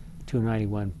Ages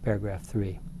 291, paragraph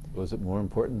 3. Was it more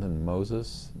important than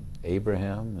Moses,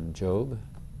 Abraham, and Job?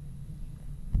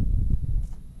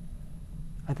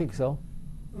 I think so.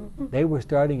 They were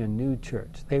starting a new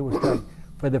church. They were starting,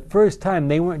 for the first time,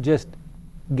 they weren't just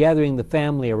gathering the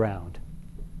family around.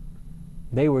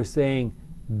 They were saying,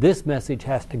 this message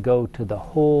has to go to the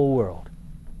whole world.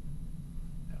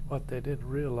 What they didn't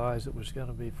realize, it was going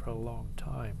to be for a long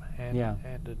time,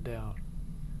 handed down.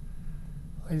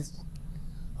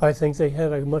 I think they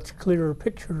had a much clearer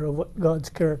picture of what God's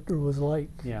character was like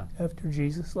after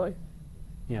Jesus' life.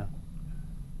 Yeah.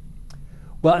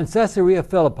 Well, in Caesarea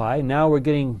Philippi, now we're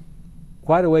getting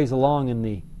quite a ways along in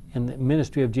the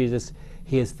ministry of Jesus.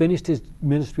 He has finished his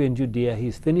ministry in Judea.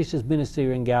 He's finished his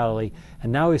ministry in Galilee.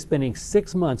 And now he's spending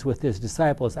 6 months with his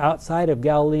disciples outside of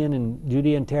Galilean and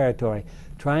Judean territory,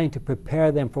 trying to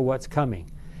prepare them for what's coming.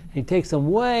 And he takes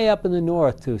them way up in the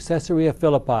north to Caesarea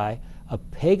Philippi, a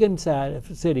pagan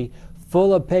city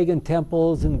full of pagan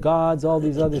temples and gods, all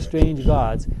these other strange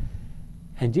gods.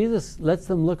 And Jesus lets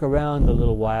them look around a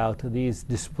little while to these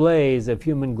displays of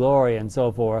human glory and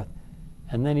so forth.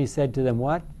 And then he said to them,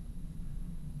 what?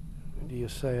 Who do you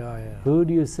say I am? Who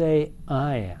do you say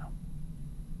I am?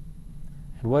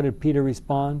 And what did Peter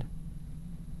respond?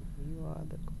 You are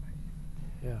the Christ.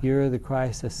 Yeah. You're the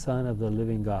Christ, the Son of the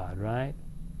living God, right?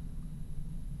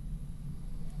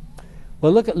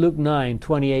 Well, look at Luke 9,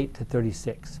 28 to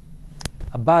 36.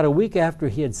 About a week after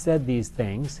he had said these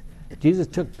things, Jesus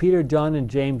took Peter, John, and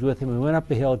James with him and went up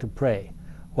a hill to pray.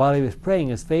 While he was praying,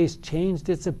 his face changed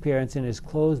its appearance and his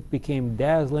clothes became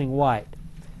dazzling white.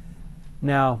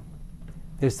 Now,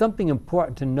 there's something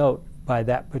important to note by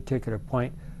that particular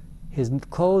point. His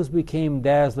clothes became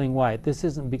dazzling white. This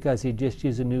isn't because he just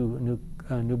used a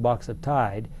new box of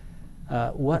Tide.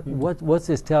 What's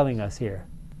this telling us here?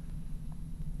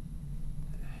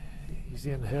 He's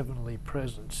in heavenly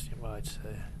presence, you might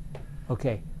say.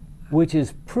 Okay, which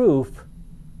is proof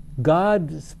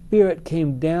God's Spirit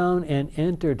came down and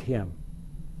entered him,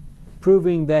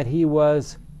 proving that he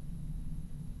was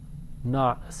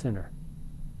not a sinner.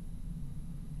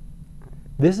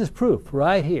 This is proof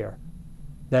right here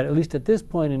that at least at this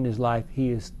point in his life, he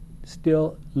has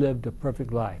still lived a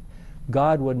perfect life.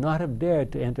 God would not have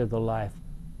dared to enter the life,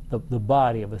 the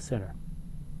body of a sinner.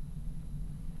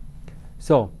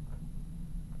 So,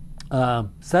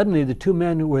 suddenly the two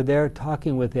men who were there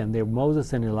talking with him, they were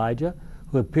Moses and Elijah,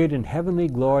 who appeared in heavenly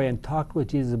glory and talked with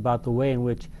Jesus about the way in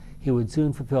which he would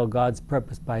soon fulfill God's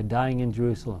purpose by dying in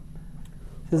Jerusalem.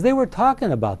 Because they were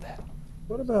talking about that.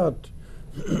 What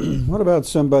about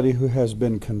somebody who has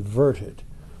been converted?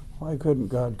 Why couldn't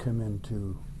God come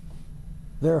into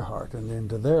their heart and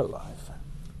into their life?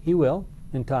 He will,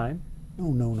 in time.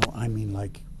 No. I mean,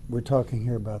 like, we're talking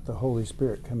here about the Holy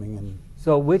Spirit coming in.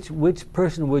 So which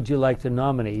person would you like to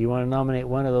nominate? You want to nominate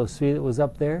one of those three that was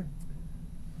up there?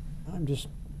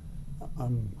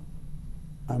 I'm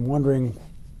wondering.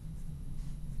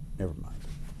 Never mind.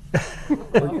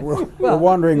 we're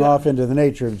wandering off into the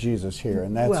nature of Jesus here,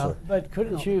 and that's. But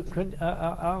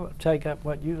I'll take up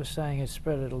what you were saying and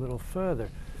spread it a little further.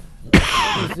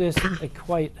 How does this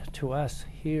equate to us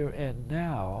here and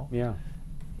now? Yeah.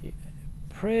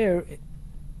 Prayer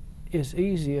is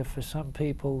easier for some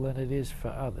people than it is for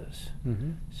others.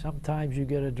 Mm-hmm. Sometimes you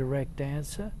get a direct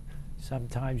answer.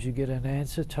 Sometimes you get an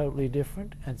answer totally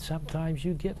different, and sometimes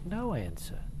you get no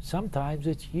answer. Sometimes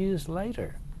it's years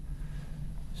later.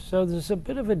 So there's a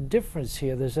bit of a difference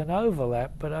here. There's an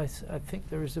overlap, but I think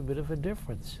there is a bit of a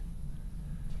difference.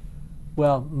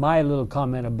 Well, my little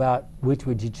comment about which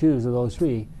would you choose of those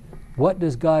three, what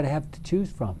does God have to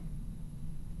choose from?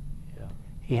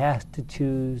 He has to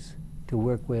choose to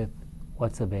work with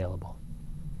what's available.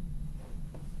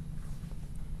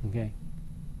 Okay?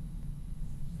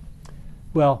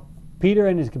 Well, Peter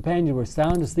and his companions were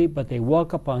sound asleep, but they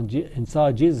woke up and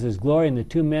saw Jesus' glory and the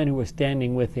two men who were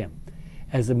standing with him.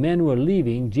 As the men were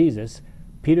leaving Jesus,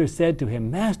 Peter said to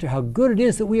him, Master, how good it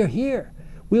is that we are here.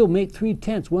 We will make 3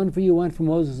 tents, one for you, one for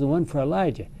Moses, and one for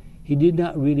Elijah. He did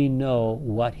not really know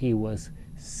what he was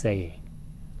saying.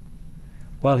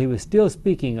 While he was still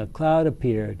speaking, a cloud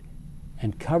appeared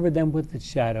and covered them with its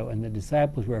shadow, and the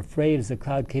disciples were afraid as the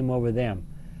cloud came over them.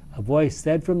 A voice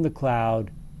said from the cloud,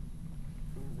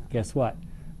 guess what?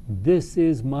 This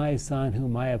is my son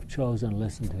whom I have chosen.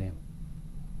 Listen to him.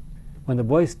 When the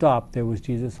voice stopped, there was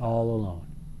Jesus all alone.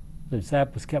 The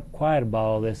disciples kept quiet about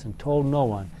all this and told no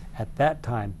one at that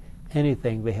time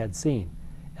anything they had seen.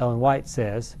 Ellen White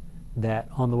says that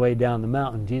on the way down the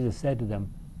mountain, Jesus said to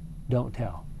them, don't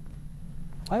tell.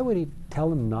 Why would he tell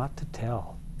them not to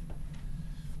tell?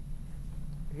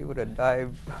 He would have died.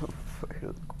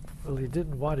 Well, he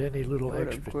didn't want any little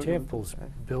extra temples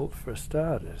built for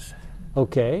starters.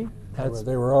 Okay.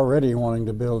 They were already wanting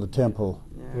to build a temple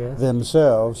Yes.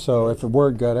 themselves, so if the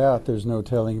word got out, there's no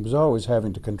telling. He was always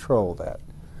having to control that.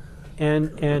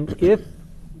 And if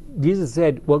Jesus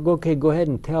said, well, okay, go ahead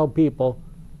and tell people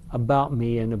about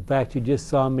me, and in fact you just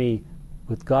saw me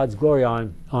with God's glory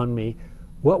on me,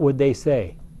 what would they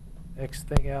say? Next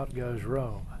thing out goes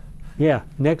Rome. Yeah,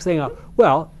 next thing out.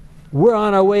 Well, we're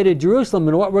on our way to Jerusalem,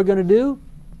 and what we're going to do?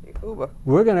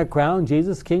 We're going to crown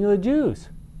Jesus King of the Jews.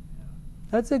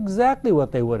 That's exactly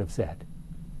what they would have said.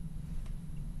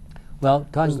 Well,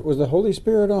 was the Holy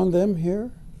Spirit on them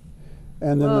here?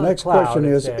 And then the next question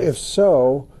is, if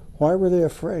so, why were they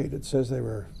afraid? It says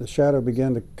the shadow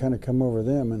began to kind of come over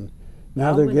them, and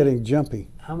now they're getting jumpy.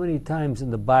 How many times in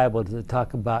the Bible does it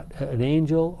talk about an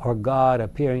angel or God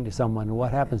appearing to someone, and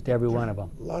what happens to every one of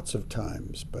them? Lots of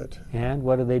times, but... And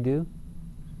what do?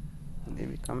 They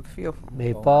become fearful.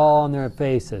 They fall on their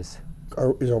faces.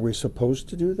 Are we supposed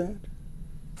to do that?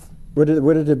 Would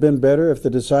it have been better if the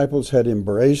disciples had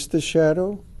embraced the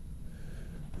shadow?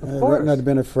 Of course. Wouldn't have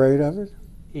been afraid of it?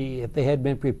 If they had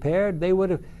been prepared, they would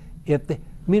have...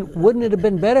 wouldn't it have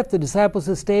been better if the disciples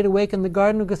had stayed awake in the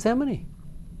Garden of Gethsemane?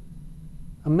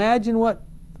 Imagine what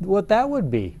that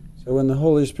would be. So when the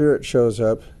Holy Spirit shows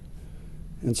up,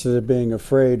 instead of being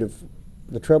afraid of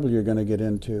the trouble you're going to get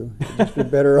into, you'd just be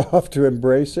better off to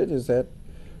embrace it? Is that...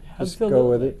 Just go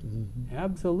with it? Mm-hmm.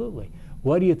 Absolutely.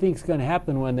 What do you think is going to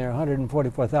happen when there are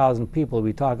 144,000 people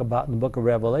we talk about in the book of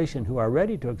Revelation who are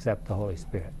ready to accept the Holy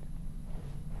Spirit?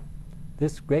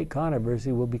 This great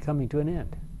controversy will be coming to an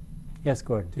end. Yes,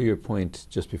 Gordon? To your point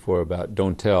just before about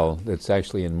don't tell, that's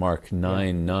actually in Mark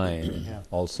 9:9 Yeah.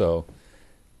 also.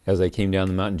 As they came down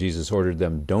the mountain, Jesus ordered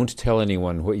them, don't tell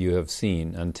anyone what you have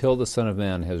seen until the Son of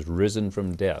Man has risen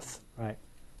from death. Right.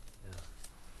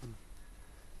 Yeah.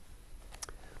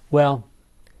 Well,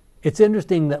 it's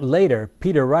interesting that later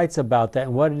Peter writes about that,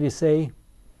 and what did he say?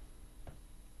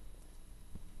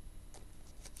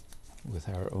 With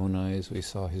our own eyes we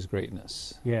saw his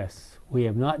greatness. Yes. We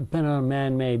have not depended on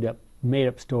man made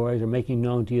up stories or making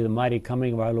known to you the mighty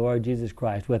coming of our Lord Jesus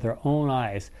Christ. With our own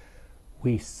eyes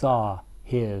we saw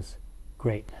his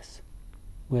greatness.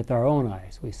 With our own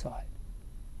eyes we saw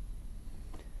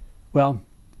it. Well,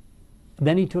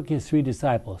 then he took his 3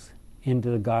 disciples into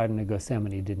the Garden of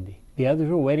Gethsemane, didn't he? The others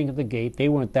were waiting at the gate. They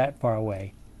weren't that far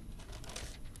away.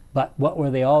 But what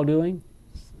were they all doing?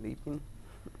 Sleeping.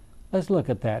 Let's look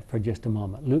at that for just a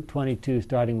moment. Luke 22,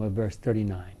 starting with verse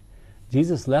 39.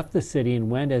 Jesus left the city and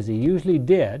went as he usually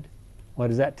did. What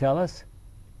does that tell us?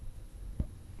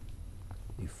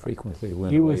 He frequently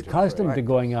went He away was to accustomed pray. to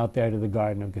going out there to the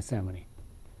Garden of Gethsemane,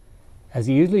 as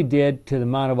he usually did to the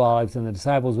Mount of Olives, and the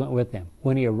disciples went with him.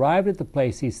 When he arrived at the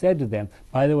place, he said to them,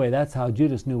 by the way, that's how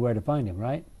Judas knew where to find him,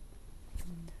 right?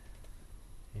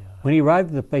 Yeah. When he arrived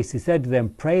at the place, he said to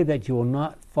them, pray that you will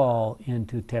not fall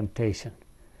into temptation.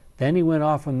 Then he went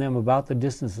off from them about the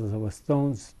distances of a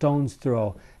stone's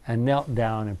throw and knelt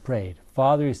down and prayed.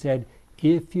 Father, he said,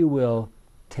 if you will,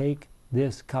 take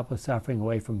this cup of suffering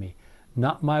away from me.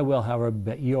 Not my will, however,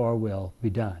 but your will be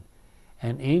done.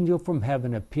 An angel from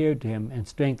heaven appeared to him and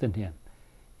strengthened him.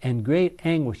 In great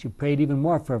anguish he prayed even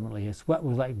more fervently. His sweat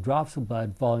was like drops of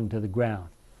blood falling to the ground.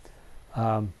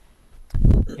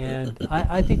 And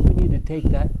I think we need to take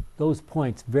those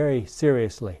points very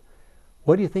seriously.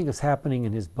 What do you think is happening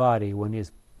in his body when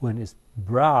his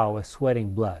brow is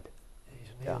sweating blood?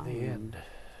 He's near the end.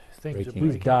 Things are Breaking.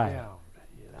 breaking He's dying. down.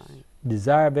 Yes.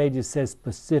 Desire of Ages says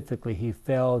specifically he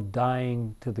fell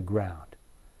dying to the ground.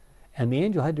 And the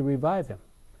angel had to revive him.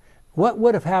 What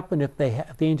would have happened if the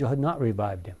angel had not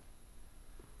revived him?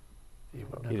 He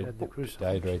wouldn't have had the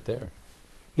crucifixion. Died right there.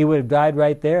 He would have died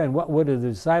right there, and what would the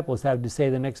disciples have to say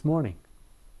the next morning?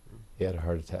 He had a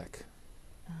heart attack.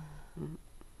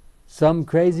 Some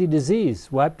crazy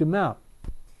disease wiped him out.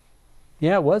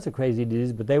 Yeah, it was a crazy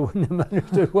disease, but they wouldn't have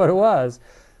understood what it was.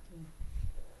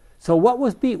 So what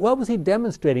was he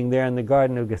demonstrating there in the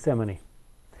Garden of Gethsemane?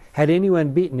 Had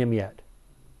anyone beaten him yet?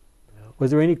 No.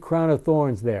 Was there any crown of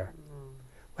thorns there?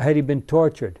 No. Had he been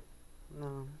tortured?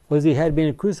 No. Had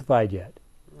been crucified yet?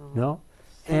 No.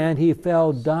 And he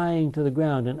fell dying to the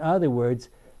ground. In other words,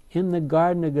 in the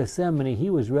Garden of Gethsemane, he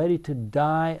was ready to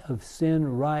die of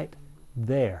sin right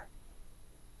there.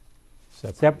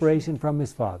 Separation from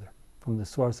his Father, from the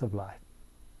source of life.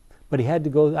 But he had to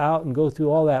go out and go through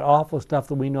all that awful stuff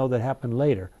that we know that happened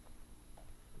later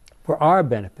for our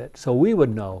benefit, so we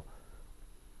would know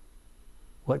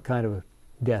what kind of a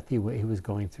death he was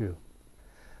going through.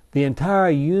 The entire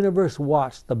universe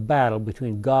watched the battle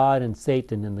between God and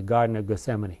Satan in the Garden of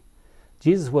Gethsemane.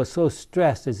 Jesus was so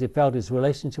stressed as he felt his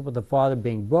relationship with the Father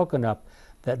being broken up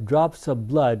that drops of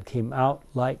blood came out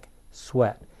like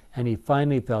sweat, and he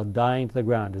finally fell dying to the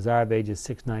ground. Desire of Ages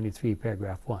 693,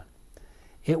 paragraph 1.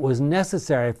 It was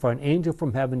necessary for an angel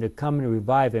from heaven to come and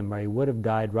revive him, or he would have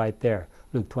died right there.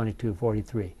 Luke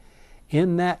 22:43.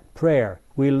 In that prayer,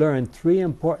 we learn three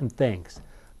important things.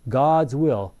 God's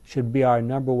will should be our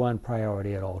number one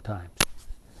priority at all times.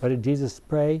 What did Jesus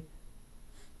pray?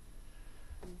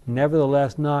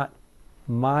 Nevertheless, not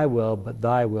my will, but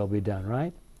thy will be done,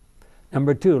 right?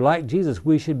 Number two, like Jesus,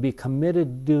 we should be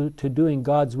committed to doing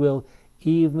God's will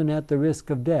even at the risk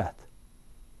of death.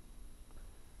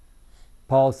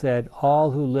 Paul said,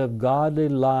 all who live godly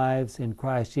lives in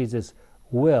Christ Jesus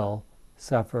will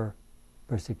suffer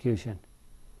persecution.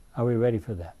 Are we ready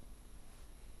for that?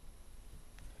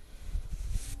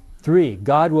 3,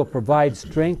 God will provide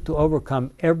strength to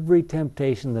overcome every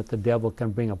temptation that the devil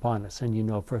can bring upon us. And you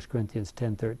know 1 Corinthians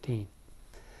 10:13.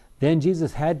 Then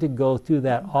Jesus had to go through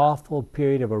that awful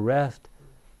period of arrest,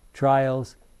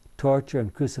 trials, torture,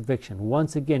 and crucifixion.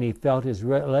 Once again, he felt his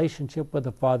relationship with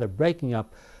the Father breaking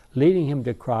up, leading him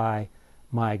to cry,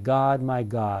 my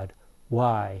God,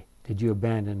 why did you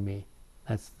abandon me?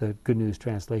 That's the Good News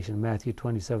Translation, Matthew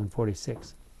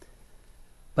 27:46.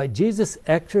 But Jesus,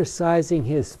 exercising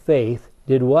his faith,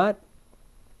 did what?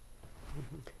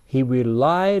 He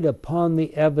relied upon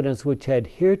the evidence which had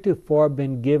heretofore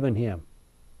been given him.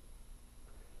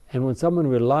 And when someone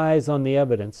relies on the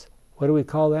evidence, what do we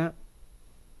call that?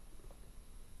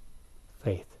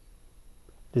 Faith.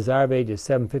 Desire of Ages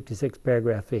 756,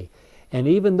 paragraph E. And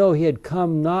even though he could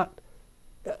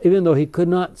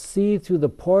not see through the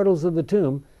portals of the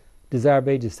tomb, Desire of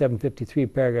Ages 753,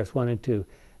 paragraphs 1 and 2,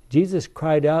 Jesus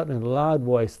cried out in a loud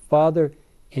voice, Father,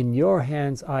 in your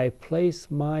hands I place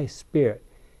my spirit.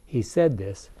 He said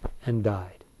this and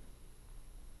died.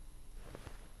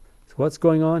 So what's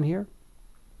going on here?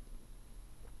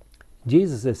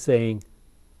 Jesus is saying,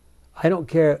 I don't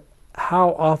care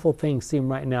how awful things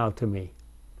seem right now to me.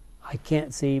 I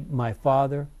can't see my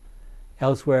Father.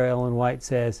 Elsewhere, Ellen White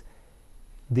says,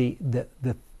 the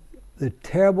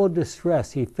terrible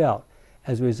distress he felt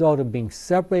as a result of being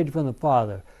separated from the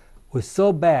Father was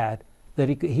so bad that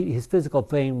his physical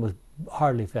pain was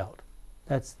hardly felt.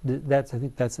 I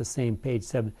think that's the same page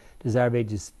 7, Desire of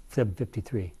Ages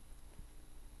 753.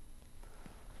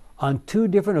 On 2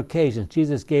 different occasions,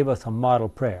 Jesus gave us a model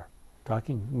prayer.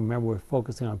 Remember, we're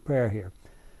focusing on prayer here.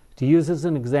 To use as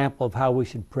an example of how we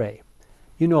should pray.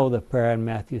 You know the prayer in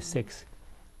Matthew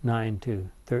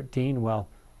 6:9-13. Well,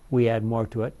 we add more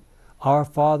to it. Our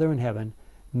Father in heaven,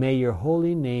 may your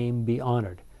holy name be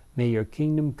honored. May your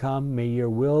kingdom come. May your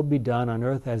will be done on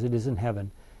earth as it is in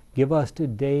heaven. Give us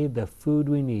today the food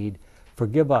we need.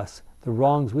 Forgive us the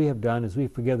wrongs we have done as we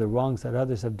forgive the wrongs that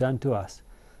others have done to us.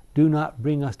 Do not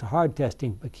bring us to hard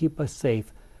testing, but keep us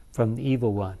safe from the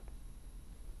evil one.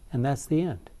 And that's the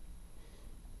end.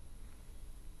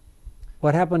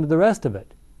 What happened to the rest of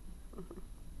it?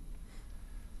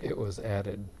 It was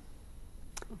added.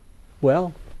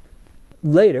 Well,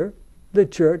 later, the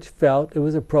church felt it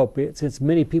was appropriate, since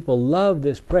many people loved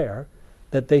this prayer,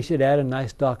 that they should add a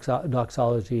nice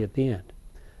doxology at the end.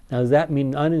 Now, does that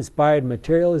mean uninspired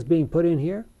material is being put in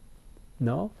here?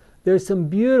 No. There's some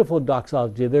beautiful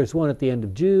doxology. There's one at the end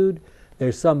of Jude.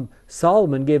 There's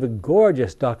Solomon gave a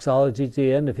gorgeous doxology at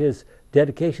the end of his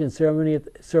dedication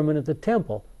sermon at the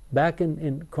temple, back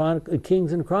in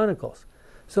Kings and Chronicles.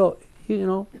 So,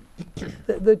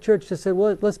 the church just said,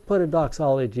 well, let's put a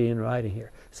doxology in writing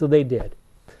here. So they did.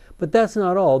 But that's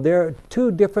not all. There are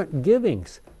 2 different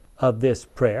givings of this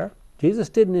prayer. Jesus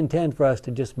didn't intend for us to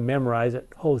just memorize it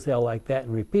wholesale like that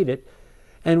and repeat it.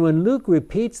 And when Luke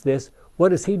repeats this, what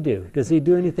does he do? Does he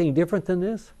do anything different than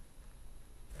this?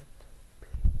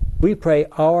 We pray,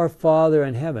 Our Father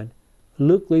in heaven.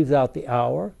 Luke leaves out the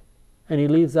our, and he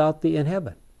leaves out the in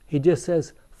heaven. He just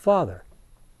says, Father,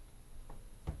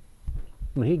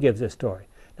 when he gives this story.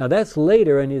 Now that's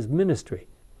later in his ministry,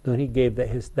 when he gave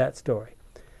that story.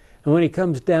 And when he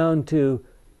comes down to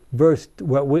verse, it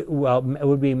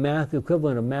would be Matthew,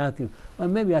 equivalent of Matthew. Well,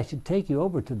 maybe I should take you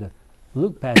over to the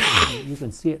Luke passage so that you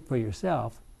can see it for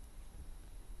yourself.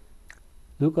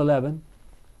 Luke 11,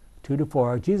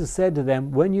 2-4. Jesus said to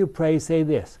them, when you pray, say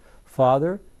this,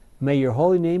 Father, may your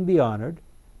holy name be honored.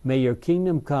 May your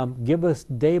kingdom come. Give us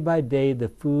day by day the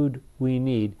food we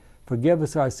need. Forgive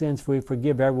us our sins, for we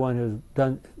forgive everyone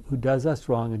who does us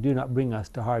wrong, and do not bring us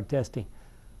to hard testing.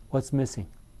 What's missing?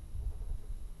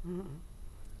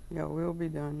 Your will be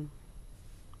done.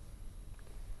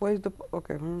 Where's the,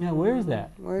 okay. Yeah, where's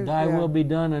that? Thy will be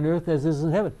done on earth as it is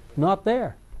in heaven. Not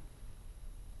there.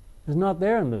 It's not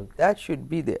there in Luke. That should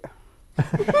be there.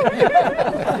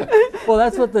 Well,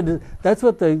 that's what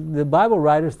the Bible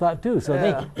writers thought too. So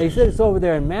they said it's over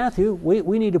there in Matthew.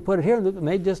 We need to put it here in Luke, and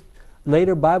they just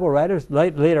later Bible writers,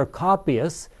 later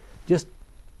copyists, just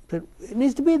said it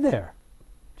needs to be there.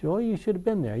 Joel, you should have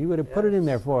been there. You would have put it in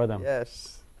there for them.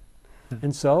 Yes.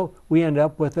 And so we end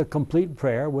up with a complete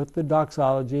prayer with the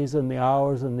doxologies and the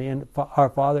hours and the Our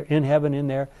Father in heaven in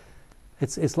there.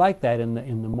 It's like that in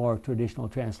the more traditional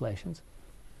translations.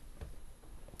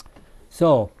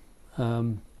 So,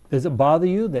 does it bother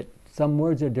you that some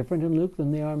words are different in Luke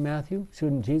than they are in Matthew?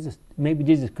 Shouldn't Jesus? Maybe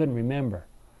Jesus couldn't remember.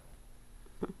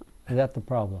 Is that the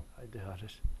problem? I doubt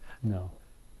it. No.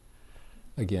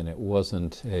 Again, it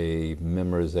wasn't a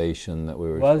memorization that we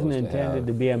were wasn't supposed to have. intended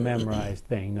to be a memorized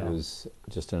thing. No. It was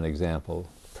just an example.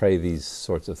 Pray these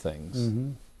sorts of things.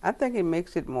 Mm-hmm. I think it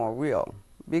makes it more real.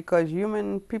 Because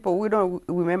human people, we don't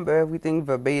remember everything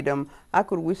verbatim. I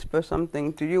could whisper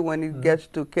something to you. When it gets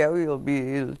to Carrie,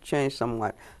 it'll change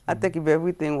somewhat. I think if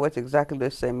everything was exactly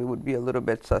the same, it would be a little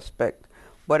bit suspect.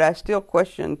 But I still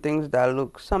question things that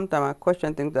look, sometimes I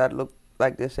question things that look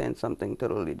like they're saying something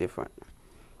totally different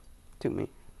to me,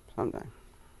 sometimes.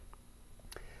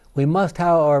 We must,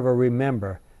 however,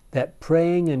 remember that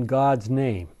praying in God's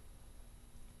name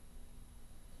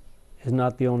is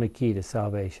not the only key to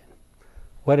salvation.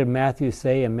 What did Matthew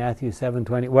say in Matthew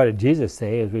 7:20? What did Jesus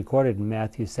say is recorded in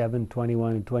Matthew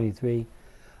 7:21 and 23?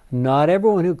 Not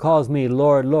everyone who calls me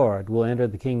Lord, Lord will enter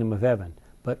the kingdom of heaven,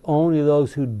 but only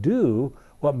those who do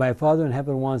what my Father in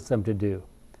heaven wants them to do.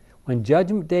 When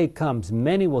judgment day comes,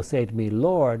 many will say to me,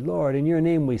 Lord, Lord, in your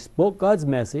name we spoke God's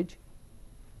message.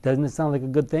 Doesn't it sound like a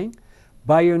good thing?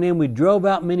 By your name we drove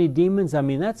out many demons. I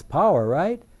mean, that's power,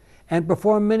 right? And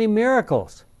performed many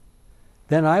miracles.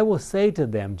 Then I will say to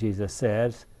them, Jesus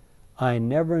says, I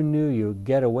never knew you.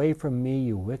 Get away from me,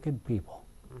 you wicked people.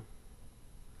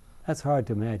 That's hard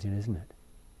to imagine, isn't it?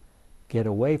 Get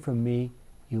away from me,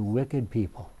 you wicked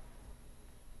people.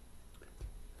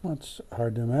 What's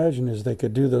hard to imagine is they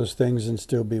could do those things and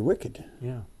still be wicked.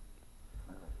 Yeah.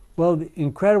 Well, the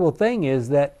incredible thing is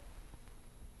that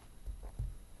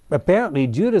apparently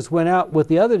Judas went out with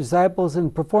the other disciples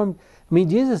and performed. I mean,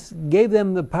 Jesus gave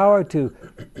them the power to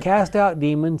cast out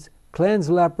demons, cleanse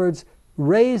leopards,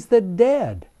 raise the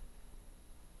dead.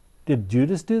 Did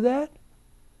Judas do that?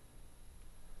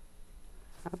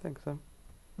 I think so.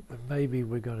 But maybe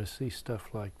we're going to see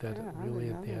stuff like that really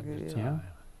at the end of time.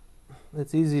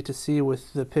 It's easy to see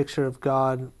with the picture of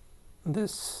God,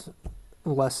 this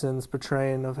lesson's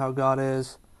portraying of how God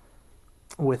is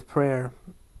with prayer,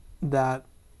 that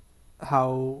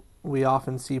how we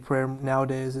often see prayer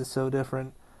nowadays is so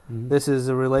different. Mm-hmm. This is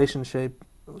a relationship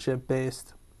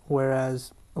based,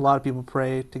 whereas a lot of people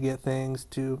pray to get things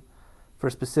for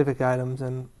specific items,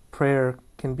 and prayer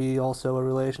can be also a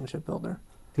relationship builder.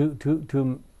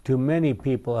 To many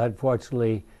people,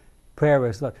 unfortunately, prayer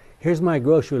is like, here's my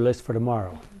grocery list for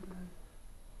tomorrow.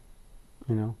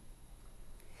 You know?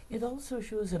 It also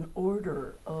shows an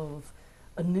order of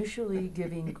initially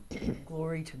giving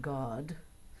glory to God,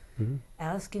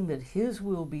 asking that His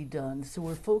will be done. So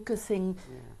we're focusing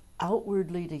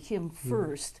outwardly to Him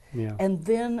first, and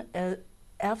then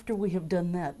after we have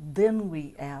done that, then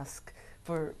we ask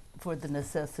for the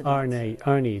necessities.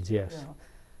 Our needs, yes. Yeah.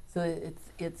 So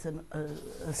it's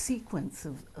a sequence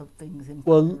of things in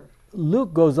Well, prayer.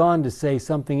 Luke goes on to say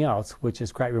something else, which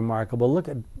is quite remarkable. Look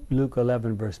at Luke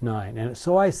 11, verse 9. And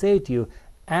so I say to you,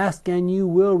 ask and you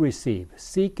will receive.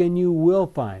 Seek and you will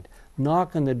find.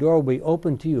 Knock and the door will be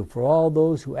open to you. For all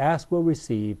those who ask will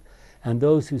receive, and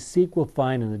those who seek will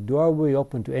find, and the door will be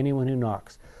open to anyone who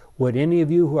knocks. Would any of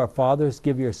you who are fathers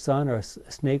give your son a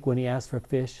snake when he asks for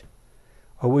fish?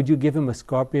 Or would you give him a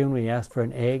scorpion when he asks for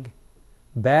an egg?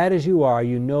 Bad as you are,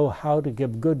 you know how to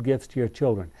give good gifts to your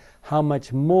children. How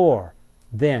much more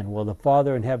then will the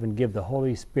Father in heaven give the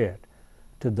Holy Spirit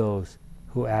to those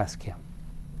who ask him?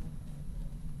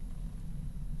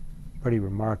 Pretty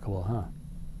remarkable, huh?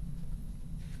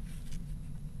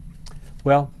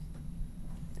 Well,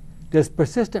 does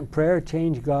persistent prayer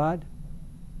change God?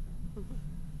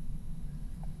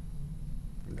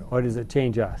 No. Or does it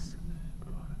change us?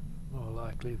 More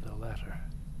likely the latter.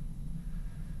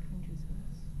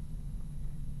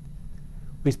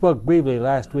 We spoke briefly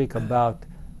last week about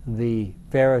the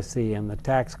Pharisee and the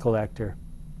tax collector.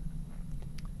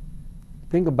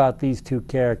 Think about these two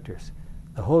characters.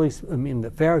 The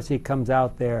Pharisee comes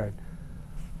out there and,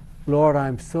 Lord,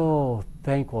 I'm so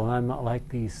thankful I'm not like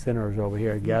these sinners over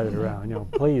here gathered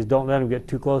around. Please don't let them get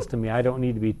too close to me. I don't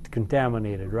need to be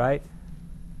contaminated, right?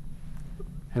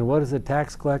 And what does the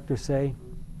tax collector say?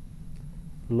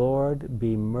 Lord,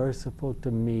 be merciful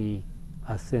to me,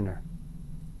 a sinner.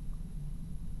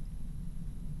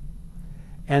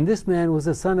 And this man was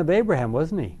the son of Abraham,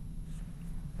 wasn't he?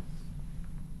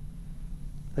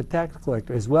 The tax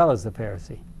collector, as well as the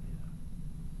Pharisee.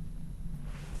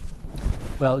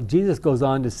 Well, Jesus goes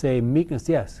on to say meekness.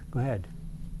 Yes, go ahead.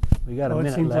 We got a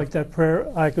minute left. It seems like that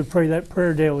prayer, I could pray that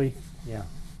prayer daily. Yeah.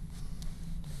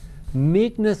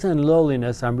 Meekness and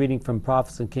lowliness, I'm reading from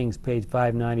Prophets and Kings, page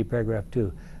 590, paragraph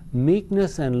 2.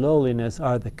 Meekness and lowliness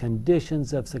are the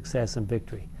conditions of success and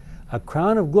victory. A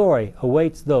crown of glory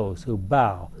awaits those who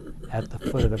bow at the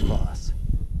foot of the cross.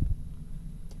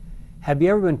 Have you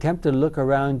ever been tempted to look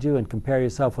around you and compare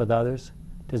yourself with others?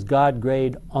 Does God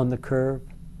grade on the curve?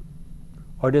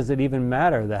 Or does it even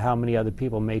matter that how many other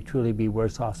people may truly be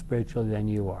worse off spiritually than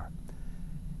you are?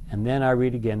 And then I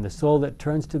read again, the soul that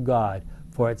turns to God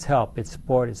for its help, its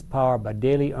support, its power by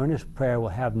daily earnest prayer will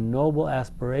have noble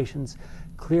aspirations,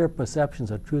 clear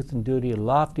perceptions of truth and duty,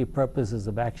 lofty purposes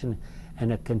of action,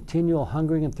 and a continual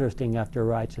hungering and thirsting after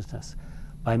righteousness.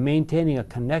 By maintaining a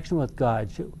connection with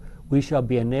God, we shall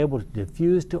be enabled to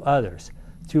diffuse to others,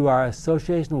 through our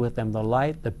association with them, the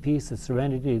light, the peace, the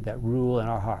serenity that rule in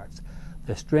our hearts.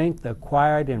 The strength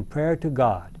acquired in prayer to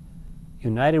God,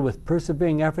 united with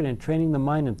persevering effort in training the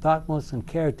mind in thoughtfulness and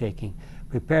caretaking,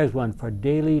 prepares one for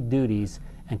daily duties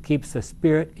and keeps the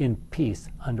spirit in peace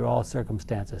under all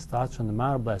circumstances. Thoughts from the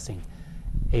Mount of Blessing,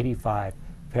 85,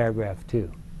 paragraph 2.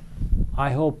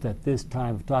 I hope that this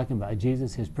time of talking about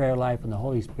Jesus, his prayer life, and the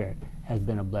Holy Spirit has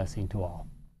been a blessing to all.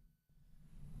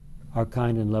 Our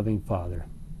kind and loving Father,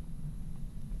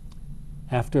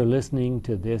 after listening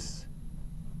to this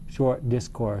short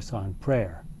discourse on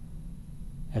prayer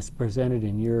as presented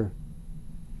in your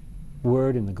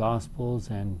word in the Gospels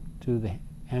and through the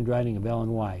handwriting of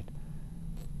Ellen White,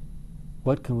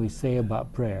 what can we say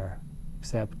about prayer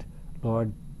except,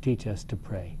 Lord, teach us to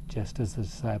pray, just as the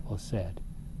disciples said.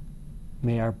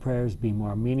 May our prayers be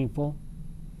more meaningful.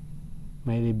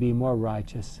 May they be more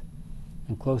righteous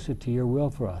and closer to your will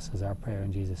for us, is our prayer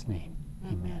in Jesus' name.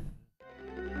 Amen.